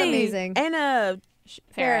would just she's say, amazing. and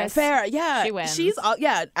Ferris. Farrah, yeah, She wins. She's all,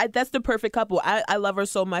 yeah. That's the perfect couple. I love her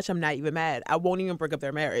so much. I'm not even mad. I won't even break up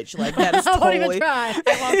their marriage. Like that is I won't totally. even try.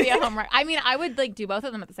 It won't be a home run. I mean, I would like do both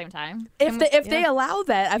of them at the same time. If they allow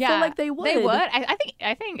that, I feel like they would. They would.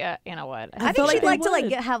 I think Anna would. I feel think she'd they like to like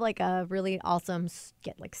would. have like a really awesome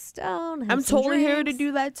get like stone. have I'm some totally here to drinks.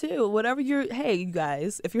 do that too. Whatever you're, hey, you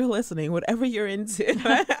guys, if you're listening, whatever you're into,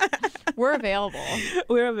 We're available.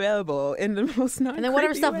 we're available in the most non. And then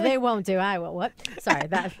whatever stuff way. they won't do, I will. What? Sorry,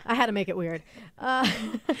 that I had to make it weird.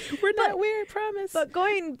 We're not weird, promise. But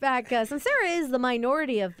going back, since Sarah is the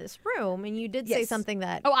minority of this room, and you did say Yes. something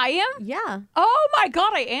that, Oh, I am? yeah, Oh my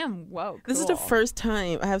god, I am. Whoa. This is the cool. first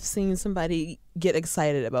time I have seen somebody get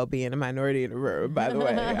excited about being a minority in a room. By the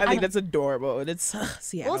way, I think that's adorable. And it's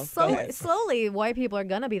Seattle. well, Go ahead. slowly, white people are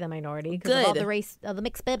gonna be the minority because of all Good. the race, the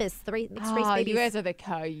mixed babies, mixed race Oh, babies. you guys are the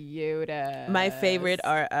coyotes. My favorite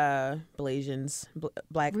are Blasians,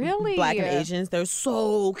 black, Really? black and Asians. They're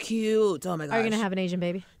so cute. Oh my gosh. Are you gonna have an Asian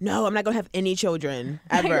baby? No, I'm not gonna have any children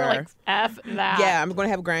ever. You're like, F that. Yeah, I'm gonna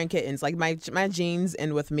have grandkittens. Like my genes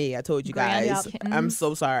end with me. I told you guys. Grandkittens. I'm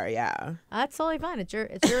so sorry. Yeah. That's totally fine. It's your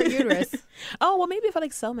uterus. Oh well, maybe if I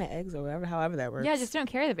like sell my eggs or whatever, however that works. Yeah, just don't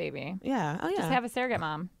carry the baby. yeah. Oh yeah. Just have a surrogate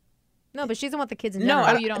mom. No, but she doesn't want the kids in no,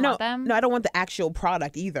 general. you don't no, want them? No, I don't want the actual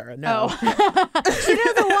product either. No. Oh. She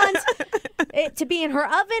doesn't want it to be in her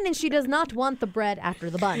oven, and she does not want the bread after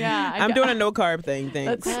the bun. Yeah. I'm doing a no carb thing.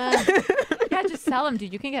 Thanks. Yeah, just sell them,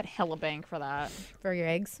 dude. You can get hella bank for that. For your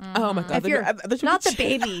eggs. Oh my god. If you're not the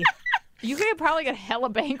baby. You could probably get hella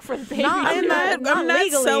bank for the baby. Not- I'm not. not I'm not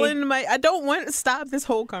legally. selling my. I don't want to stop this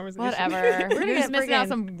whole conversation. Whatever. You're gonna just get missing out friggin-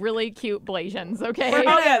 some really cute Blasians, okay?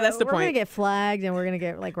 Oh yeah, that's the We're gonna point. get flagged, and we're gonna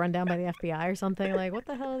get like run down by the FBI or something. Like, what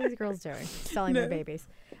the hell are these girls doing? Selling their babies.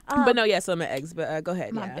 But no, yeah, sell my eggs. But go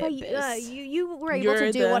ahead. My Yeah. But you were able to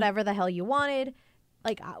You're do the- whatever the hell you wanted.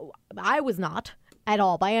 Like I was not at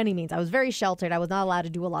all by any means. I was very sheltered. I was not allowed to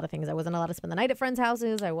do a lot of things. I wasn't allowed to spend the night at friends'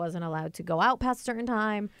 houses. I wasn't allowed to go out past a certain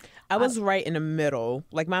time. I was right in the middle.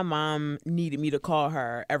 Like my mom needed me to call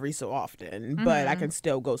her every so often, but I can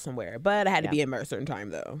still go somewhere. But I had to be in at a certain time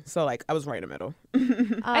though. So like I was right in the middle.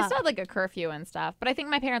 I still had like a curfew and stuff, but I think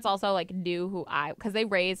my parents also like knew who because they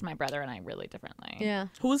raised my brother and I really differently. Yeah.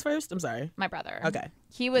 Who was first? I'm sorry. My brother. Okay.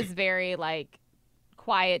 He was very like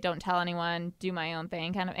quiet, don't tell anyone, do my own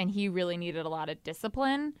thing kind of, and he really needed a lot of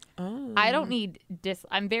discipline. Oh. I don't need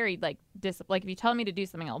I'm very like like if you tell me to do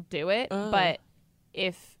something, I'll do it. But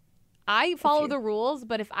if I follow the rules,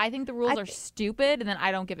 but if I think the rules are stupid, then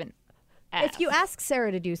I don't give an F. If you ask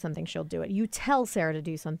Sarah to do something, she'll do it. You tell Sarah to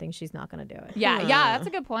do something, she's not going to do it. yeah, that's a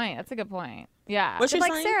good point. That's a good point. Yeah. What's She's your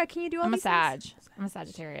like, sign? Sarah, can you do all I'm a these things? Sag. I'm a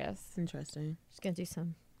Sagittarius. That's interesting. She's going to do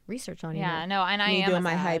some research on you. Yeah, here. no, and I Me am doing a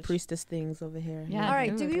my high Sag. priestess things over here. Yeah. All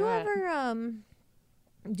right. Ooh, Do do you it. ever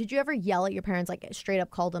did you ever yell at your parents, like straight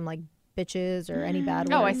up call them like bitches or any bad words?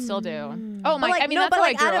 No, I still do. Oh my! But like, I mean, no, that's but how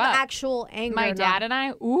like I out grew of up. actual anger. My not- dad and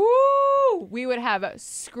I, we would have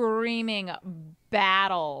screaming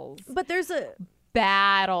battles, But there's a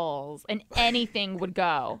and anything would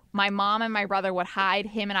go. My mom and my brother would hide.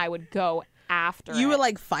 Him and I would go after. You it. would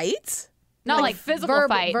like fight? not like physical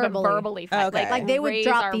fight, but verbally fight. Okay. like they would raise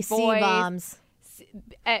drop our these C voice, bombs.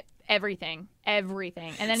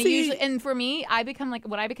 everything, and then See- and for me, I become like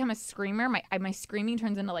when I become a screamer, my screaming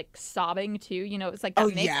turns into like sobbing too. You know, it's like that Oh,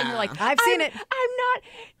 mix, and yeah. you're like, I've seen it. I'm not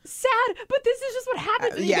sad, but this is just what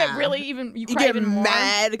happens. And you yeah. get really you You cry get even more.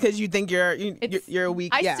 mad because you think you're It's- you're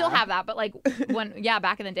weak. I yeah. still have that, but like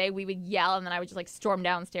back in the day, we would yell, and then I would just like storm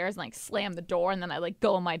downstairs and like slam the door, and then I like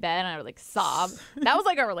go in my bed and I would like sob. That was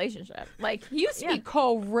like our relationship. Like he used to be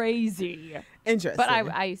crazy, Interesting. but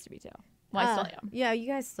I used to be too. Well, I still am. Yeah, you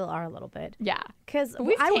guys still are a little bit. Yeah, Because but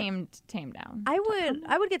we've tamed down.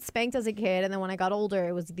 I would get spanked as a kid, and then when I got older,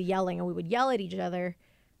 it was the yelling, and we would yell at each other.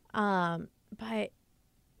 But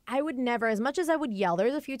I would never, as much as I would yell. There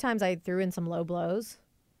was a few times I threw in some low blows,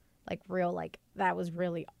 like real, like that was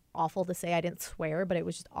really awful to say. I didn't swear, but it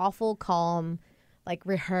was just awful, calm, like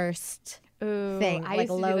rehearsed thing, I like used a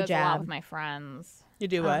to low do this a lot jab. with my friends. You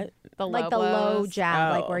do what? The Like low the low blows.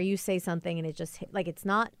 jab, like Oh. where you say something and it just hit, like it's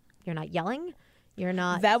not, you're not yelling, You're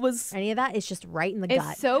not That was any of that. It's just right in the gut.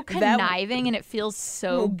 It's so conniving and it feels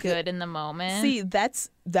so good in the moment. See,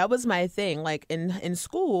 that was my thing. Like in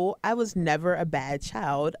school, I was never a bad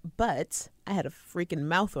child, but I had a freaking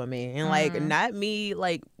mouth on me, and like not me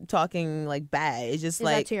like talking like bad. It's just Is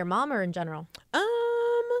like that to your mom or in general?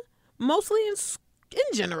 mostly in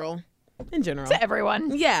general. In general, to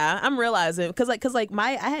everyone. yeah, I'm realizing because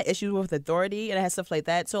I had issues with authority and I had stuff like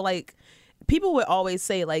that. So like, people would always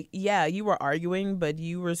say like, yeah, you were arguing, but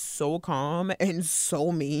you were so calm and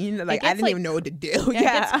so mean. Like I gets, didn't like, even know what to do. It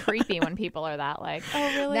gets creepy when people are that like,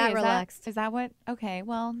 oh really? That Is relaxed. Is that what? Okay,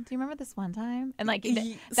 well, do you remember this one time? And like,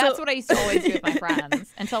 that's So- what I used to always do with my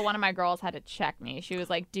friends until one of my girls had to check me. She was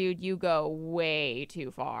like, dude, you go way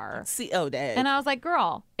too far. See, oh, dad. And I was like,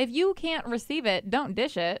 girl, if you can't receive it, don't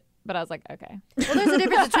dish it. But I was like, okay. Well, there's a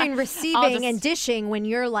difference between receiving just- and dishing when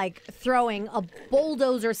you're like throwing a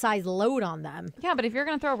bulldozer-sized load on them. Yeah, but if you're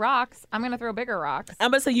going to throw rocks, I'm going to throw bigger rocks. I'm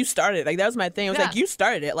about to say you started. Like that was my thing. I was Yeah. like, you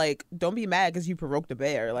started it. Like, don't be mad because you provoked the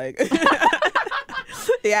bear. Like,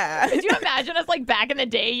 yeah. Could you imagine us like back in the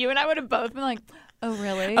day? You and I would have both been like, oh,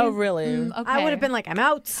 really? Oh, really? Okay. I would have been like, I'm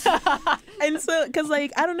out. And so, because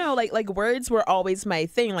like I don't know, like words were always my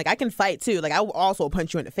thing. Like I can fight too. Like I will also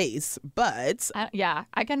punch you in the face, but Yeah,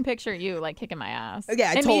 I can picture you like kicking my ass.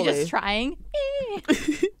 Yeah, and me totally. just trying.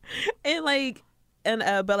 and like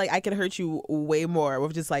but like I can hurt you way more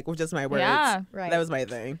with just my words. Yeah. Right. That was my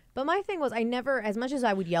thing. But my thing was, I never, as much as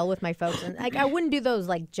I would yell with my folks, and like I wouldn't do those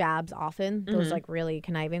like jabs often, those like really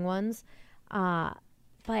conniving ones.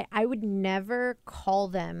 But I would never call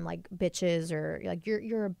them like bitches or like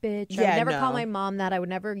you're a bitch. I Yeah, would never call no. my mom that. I would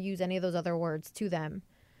never use any of those other words to them.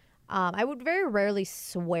 I would very rarely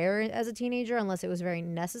swear as a teenager unless it was very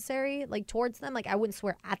necessary, like towards them. Like I wouldn't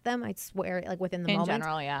swear at them. I'd swear like within the In moment.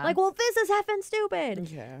 general, yeah. Like, well, this is effing stupid.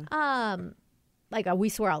 Yeah. Like we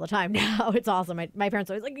swear all the time now. It's awesome. My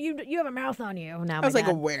parents are always like, you have a mouth on you. Now I was my like,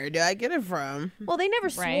 dad- where did I get it from? well, they never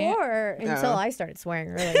Right. swore until No. I started swearing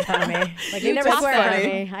really in front of me. Like they You never taught swear in front of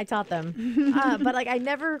them. me. I taught them. But like I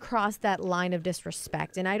never crossed that line of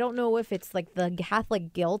disrespect. And I don't know if it's like the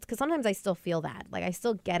Catholic guilt, because sometimes I still feel that. Like I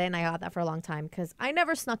still get it, and I got that for a long time because I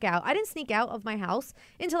never snuck out. I didn't sneak out of my house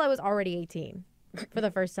until I was already 18 for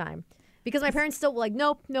the first time. Because my parents still were like,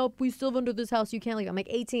 nope, we still live under this house. You can't leave. I'm like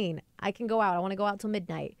 18. I can go out. I want to go out till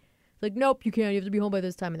midnight. Like, nope, you can't. You have to be home by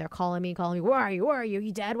this time. And they're calling me. Where are you?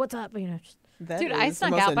 You dead? What's up? You know. Just, That Dude, I is the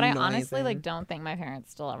snuck most out, but I annoying honestly thing. like don't think my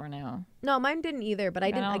parents still ever knew. no, mine didn't either. But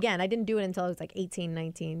I didn't. don't- Again, I didn't do it until I was like 18,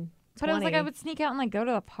 19, 20. But it was like I would sneak out and like go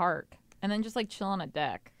to a park and then just like chill on a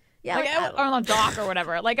deck. Yeah, Like, like, or on a dock or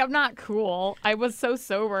whatever. Like I'm not cool. I was so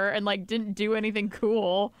sober and like didn't do anything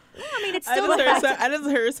cool. I mean, it's I still just, the heard fact. I just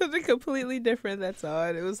heard something completely different. That's all.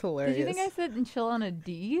 And it was hilarious. Did you think I said and chill on a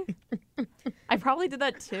D? I probably did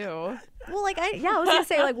that too. Well, like I was gonna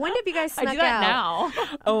say, like, when did you guys I snuck do that out?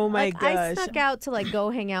 now. Oh my Like, I gosh! snuck out to like go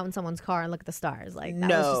hang out in someone's car and look at the stars. Like that was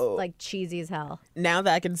No. just like cheesy as hell. Now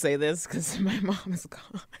that I can say this because my mom is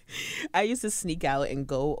gone, I used to sneak out and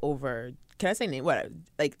go over. Can I say name? What?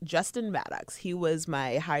 Like Justin Maddox. He was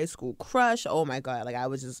my high school crush. Oh my god! Like I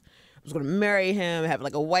was gonna marry him, have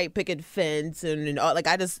like a white picket fence, and all,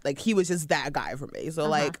 like he was just that guy for me. So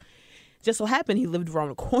like, just so happened he lived around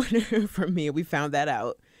the corner from me, and we found that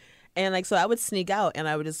out. And like, so I would sneak out and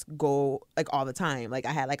I would just go like all the time. Like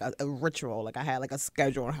I had like a ritual. Like I had like a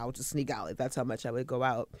schedule on how to sneak out. Like that's how much I would go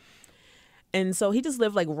out. And so he just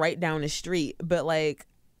lived like right down the street. But like,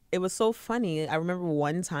 it was so funny. I remember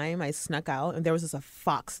one time I snuck out and there was just a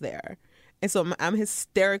fox there. And so I'm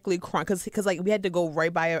hysterically crying because like we had to go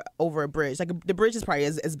right by over a bridge. Like the bridge is probably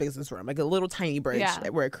as big as this room, like a little tiny bridge Yeah.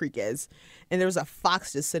 like, where a creek is. And there was a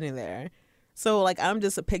fox just sitting there. So like I'm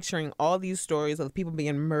just picturing all these stories of people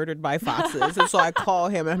being murdered by foxes. And so I call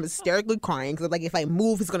him and I'm hysterically crying because like if I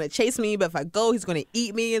move, he's going to chase me. But if I go, he's going to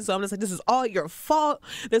eat me. And so I'm just like, this is all your fault.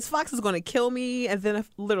 This fox is going to kill me. And then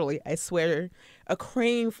literally, I swear, a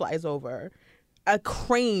crane flies over. A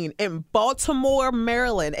crane in Baltimore,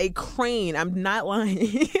 Maryland. A crane. I'm not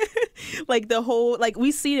lying. Like the whole, like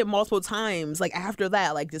we seen it multiple times. Like after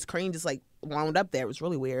that, like this crane just like wound up there. It was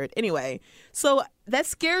really weird. Anyway, so that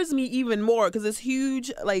scares me even more because this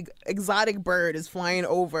huge like exotic bird is flying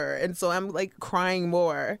over. And so I'm like crying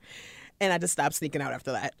more. And I just stopped sneaking out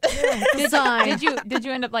after that. Did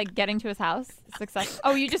you end up like getting to his house? Success.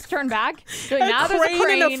 Oh, you just turned back? You're like, now a there's a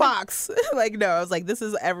crane. and a fox. Like no, I was like, this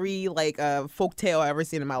is every like folk tale I've ever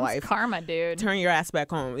seen in my life. Karma, dude. Turn your ass back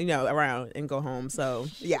home, around and go home. So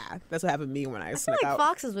yeah, that's what happened to me when I I feel snuck like out.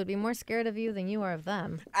 foxes would be more scared of you than you are of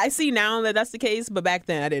them. I see now that that's the case, but back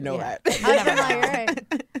then I didn't know Yeah. that. I was like, all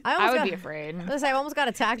right. I would be afraid. I almost got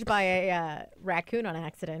attacked by a raccoon on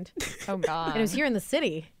accident. Oh God. And it was here in the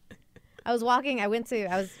city. I was back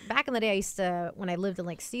in the day, I used to, when I lived in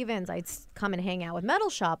Lake Stevens, I'd come and hang out with Metal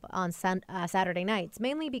Shop on Saturday nights,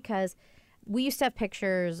 mainly because we used to have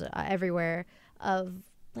pictures everywhere of,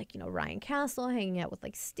 like, you know, Ryan Castle hanging out with,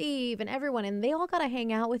 like, Steve and everyone, and they all got to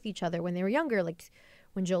hang out with each other when they were younger, like,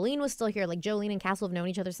 when Jolene was still here. Like, Jolene and Castle have known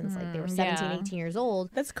each other since, like, they were 17, 18 years old.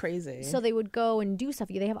 That's crazy. So they would go and do stuff.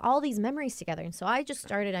 They have all these memories together. And so I just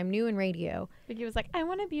started, I'm new in radio. Vicky was like, I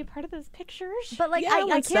want to be a part of those pictures. But, like, Yeah, I I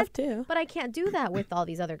want can't, stuff, too. but I can't do that with all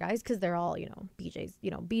these other guys because they're all, you know,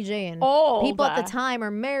 BJ and Old. people at the time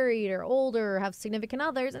are married or older or have significant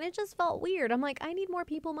others. And it just felt weird. I'm like, I need more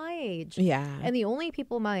people my age. Yeah. And the only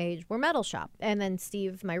people my age were Metal Shop. And then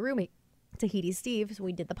Steve, my roommate, Tahiti Steve, so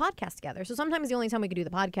we did the podcast together. So sometimes the only time we could do the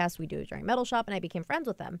podcast, we do it during Metal Shop, and I became friends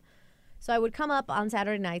with them. So I would come up on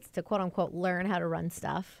Saturday nights to quote unquote learn how to run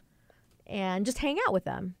stuff and just hang out with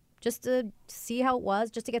them, just to see how it was,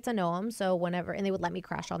 just to get to know them. So whenever, and they would let me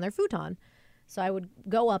crash on their futon. So I would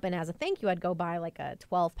go up, and as a thank you, I'd go buy like a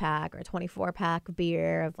 12-pack or a 24-pack of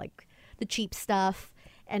beer of like the cheap stuff.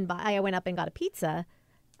 And I went up and got a pizza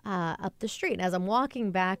up the street. And as I'm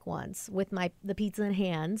walking back once with the pizza in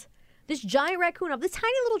hand, this giant raccoon up this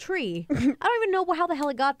tiny little tree. I don't even know how the hell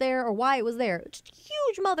it got there or why it was there. Just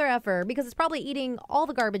huge mother effer because it's probably eating all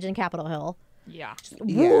the garbage in Capitol Hill. Yeah.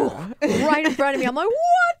 Right in front of me. I'm like,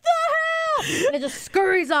 what the hell? And it just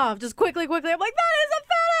scurries off, just quickly. I'm like, that is a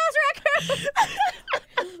fat ass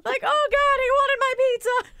raccoon. Like, oh God, he wanted my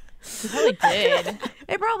pizza. It probably did.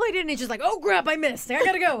 It probably didn't. It's just like, oh crap, I missed. I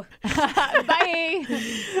gotta go. Bye.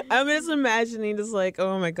 I'm just imagining this, like,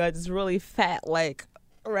 oh my God, this really fat, like,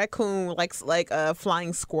 raccoon, like a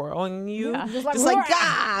flying squirrel on you. Yeah. Just like,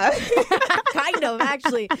 ah. kind of,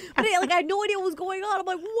 actually. But like, I had no idea what was going on. I'm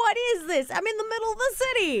like, what is this? I'm in the middle of the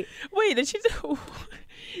city. Wait, did she do?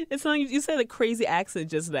 It's like you said a crazy accent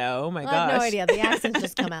just now. Oh my gosh. I have no idea. The accents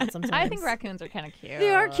just come out sometimes. I think raccoons are kind of cute.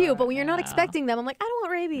 they are cute, but when you're not Yeah. expecting them, I'm like, I don't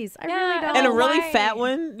want rabies. I Yeah, really don't. And a Oh, really why? fat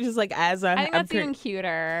one, just like as I think I'm that's even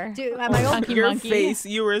cuter. Dude, at my old, Chunky your monkey. face,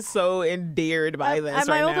 you were so endeared by this. at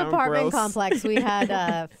my right old now. apartment Gross. complex, we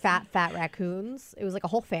had fat raccoons. It was like a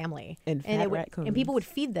whole family. And and, fat and raccoons. people would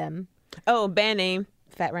feed them Oh, band name,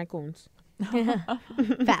 Fat Raccoons.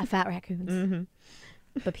 fat raccoons. Mm-hmm.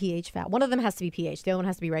 But pH fat. One of them has to be pH. The other one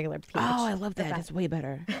has to be regular pH. Oh, I love that. fat. That's way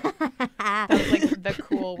better. That was like the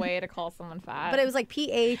cool way to call someone fat. But it was like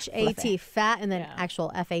PHAT, fat, and then Yeah.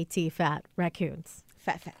 actual FAT, fat raccoons.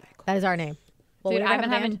 Fat raccoon. That is our name. Well, Dude, we I've have been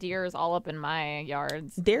a having band. deers all up in my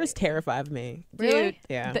yards. Deers terrify of me. Really? Dude,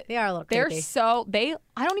 Yeah. th- They are a little they're creepy. so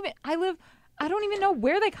I don't even know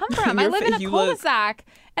where they come from. I Your live in a face, you look- cul-de-sac,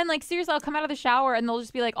 and like seriously, I'll come out of the shower and they'll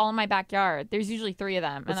just be like all in my backyard. There's usually 3 of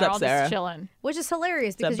them, and What's they're up, all Sarah? just chilling. Which is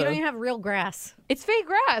hilarious because you don't even have real grass. It's fake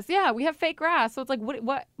grass. Yeah, we have fake grass, so it's like,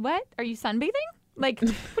 what? Are you sunbathing? Like, what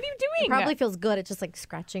are you doing? It probably feels good. It's just like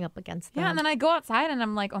scratching up against them. Yeah, and then I go outside and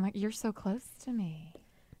I'm like, oh my, you're so close to me.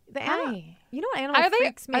 The Hi. You know what animal Are they?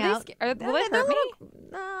 freaks me Are they? out? Will they They're hurt me?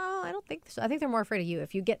 No, I don't think so. I think they're more afraid of you.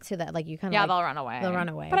 If you get to that, like you kind of Yeah, like, they'll run away. they'll run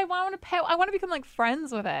away. But I want to pet. I want to become like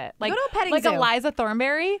friends with it. Like to a petting like zoo. Eliza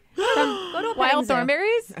Thornberry from go to a petting Wild zoo.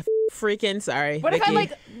 Thornberries. Freaking sorry. What if I Vicky.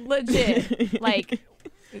 like legit like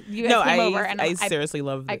you guys No, came over and I seriously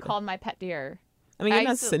love I it. called my pet deer. I mean, you're I not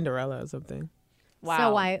used to- Cinderella or something. Wow.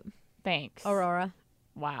 Snow White, Thanks. Aurora.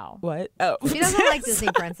 Wow. What? Oh. She doesn't like Disney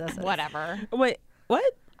princesses. Whatever. Wait, what?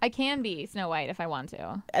 I can be Snow White if I want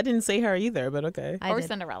to, I didn't say her either, but okay. I or did.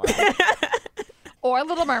 Cinderella, or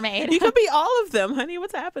Little Mermaid. You could be all of them, honey.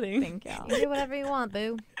 What's happening? Thank you. You do whatever you want,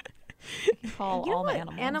 boo. Call You know all what? my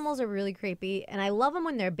animals. Animals are really creepy, and I love them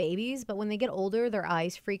when they're babies, but when they get older, their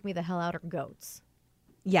eyes freak me the hell out. Are goats.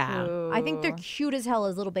 Yeah. I think they're Ooh. cute as hell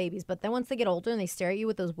as little babies, but then once they get older and they stare at you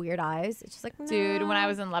with those weird eyes, it's just like, Dude, when I no.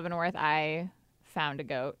 was in Leavenworth, I found a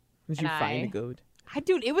goat. Did you and find I- a goat?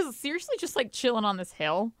 Dude, it was seriously just like chilling on this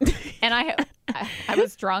hill, and I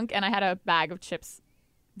was drunk and I had a bag of chips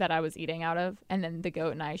that I was eating out of, and then the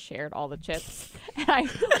goat and I shared all the chips. And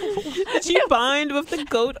Did you bind with the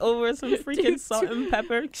goat over some freaking salt and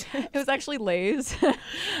pepper? it was actually Lay's,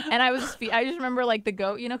 and I just remember like the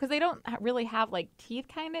goat, you know, because they don't really have like teeth,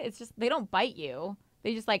 kind of. It's just they don't bite you.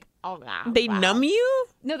 They just like They numb you?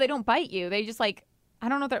 No, they don't bite you. They just like I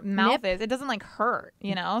don't know what their mouth is. It doesn't like hurt,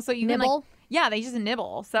 you know. So you can like Nibble? yeah, they just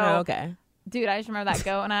nibble. So Oh, okay. dude, I just remember that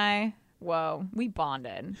goat and I. Whoa, we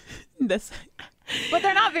bonded. That's But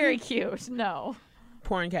they're not very cute. No.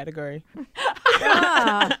 porn category.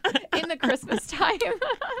 Ah. In the Christmas time.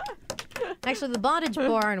 Actually, the bondage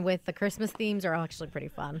porn with the Christmas themes are actually pretty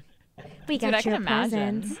fun. We Dude, got I can your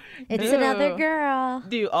imagine. present. It's another Ooh. girl.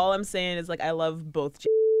 Dude, all I'm saying is like I love both.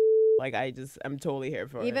 Like I'm totally here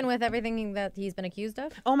for Even it. with everything that he's been accused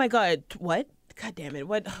of? Oh my god, what? God damn it!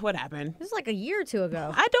 What happened? This was like a year or two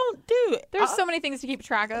ago. I don't do. There's so many things to keep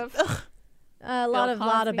track of. A lot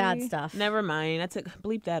of bad Cosby. stuff. Never mind. I took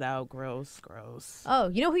bleep that out. Gross. Oh,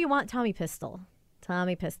 you know who you want? Tommy Pistol.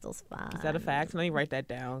 Tommy Pistol's fine. Is that a fact? Let me write that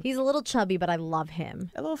down. He's a little chubby, but I love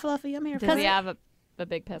him. Hello, Fluffy. I'm here for Does he you. have a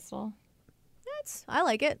big pistol? I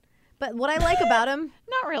like it. But what I like about him,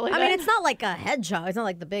 Not really. I mean, then. it's not like a hedgehog. It's not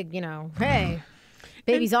like the big, hey,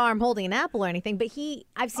 baby's arm holding an apple or anything. But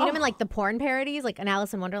I've seen him in like the porn parodies, like an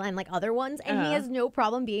Alice in Wonderland, like other ones, and he has no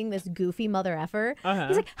problem being this goofy mother effer.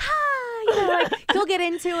 He's like, like he'll get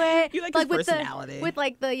into it. You like his with personality. with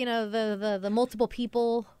like the the multiple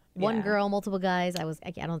people. One Yeah. girl, multiple guys. I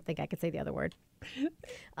don't think I could say the other word.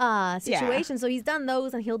 Situation. So he's done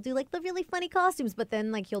those, and he'll do like the really funny costumes. But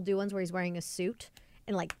then like he'll do ones where he's wearing a suit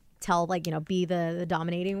and like tell like be the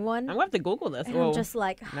dominating one. I'm gonna have to Google this. And Well, I'm just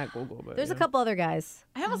like, not Google, but there's yeah. a couple other guys.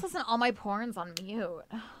 I almost listen to all my porns on mute.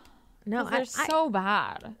 No, They're so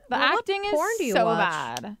bad. The Well, what acting is porn do you so watch?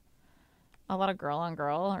 bad. A lot of girl on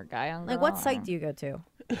girl or guy on girl. like what site do you go to?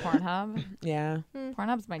 Pornhub. Yeah,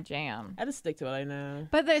 Pornhub's my jam. I just stick to what I know.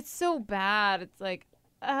 But it's so bad. It's like,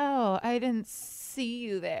 oh, I didn't see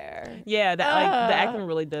you there. Yeah, that like the acting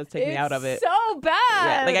really does take me out of it. It's so bad.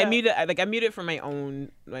 Yeah, like I mute it for my own.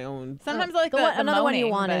 Sometimes like the Another one you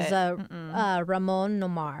moaning, want is but Ramon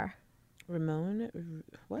Nomar. Ramon,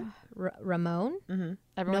 what? Ramon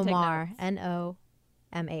everyone take Nomar, notes.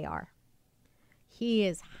 Nomar. He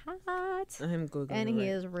is hot, I'm googling. and it he right.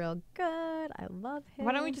 is real good. I love him.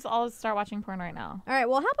 Why don't we just all start watching porn right now? All right.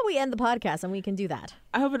 Well, how about we end the podcast and we can do that?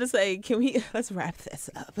 I hope to say, can we? Let's wrap this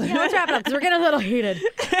up. Yeah, let's wrap it up because we're getting a little heated.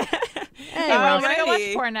 Hey, we're all gonna go watch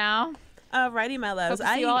Alrighty. porn now. Alrighty, my Hope loves. to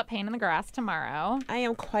see you all at Pain in the Grass tomorrow. I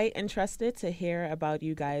am quite interested to hear about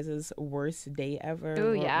you guys' worst day ever,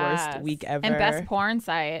 Ooh, yes. worst week ever, And best porn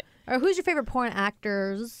site. Or who's your favorite porn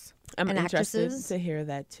actors I'm and interested actresses? to hear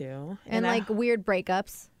that too. And I- like weird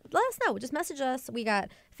breakups? Let us know. Just message us. We got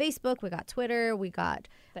Facebook. We got Twitter. We got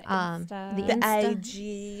The the Insta. the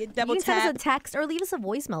Insta. IG, double you can send tap, us a text or leave us a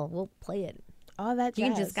voicemail. We'll play it. all that You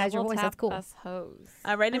jazz. can just guys your Double voice. That's tap cool. us hoes.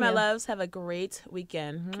 Alrighty, my Yeah. loves. Have a great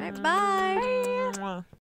weekend. All right, bye. Mwah.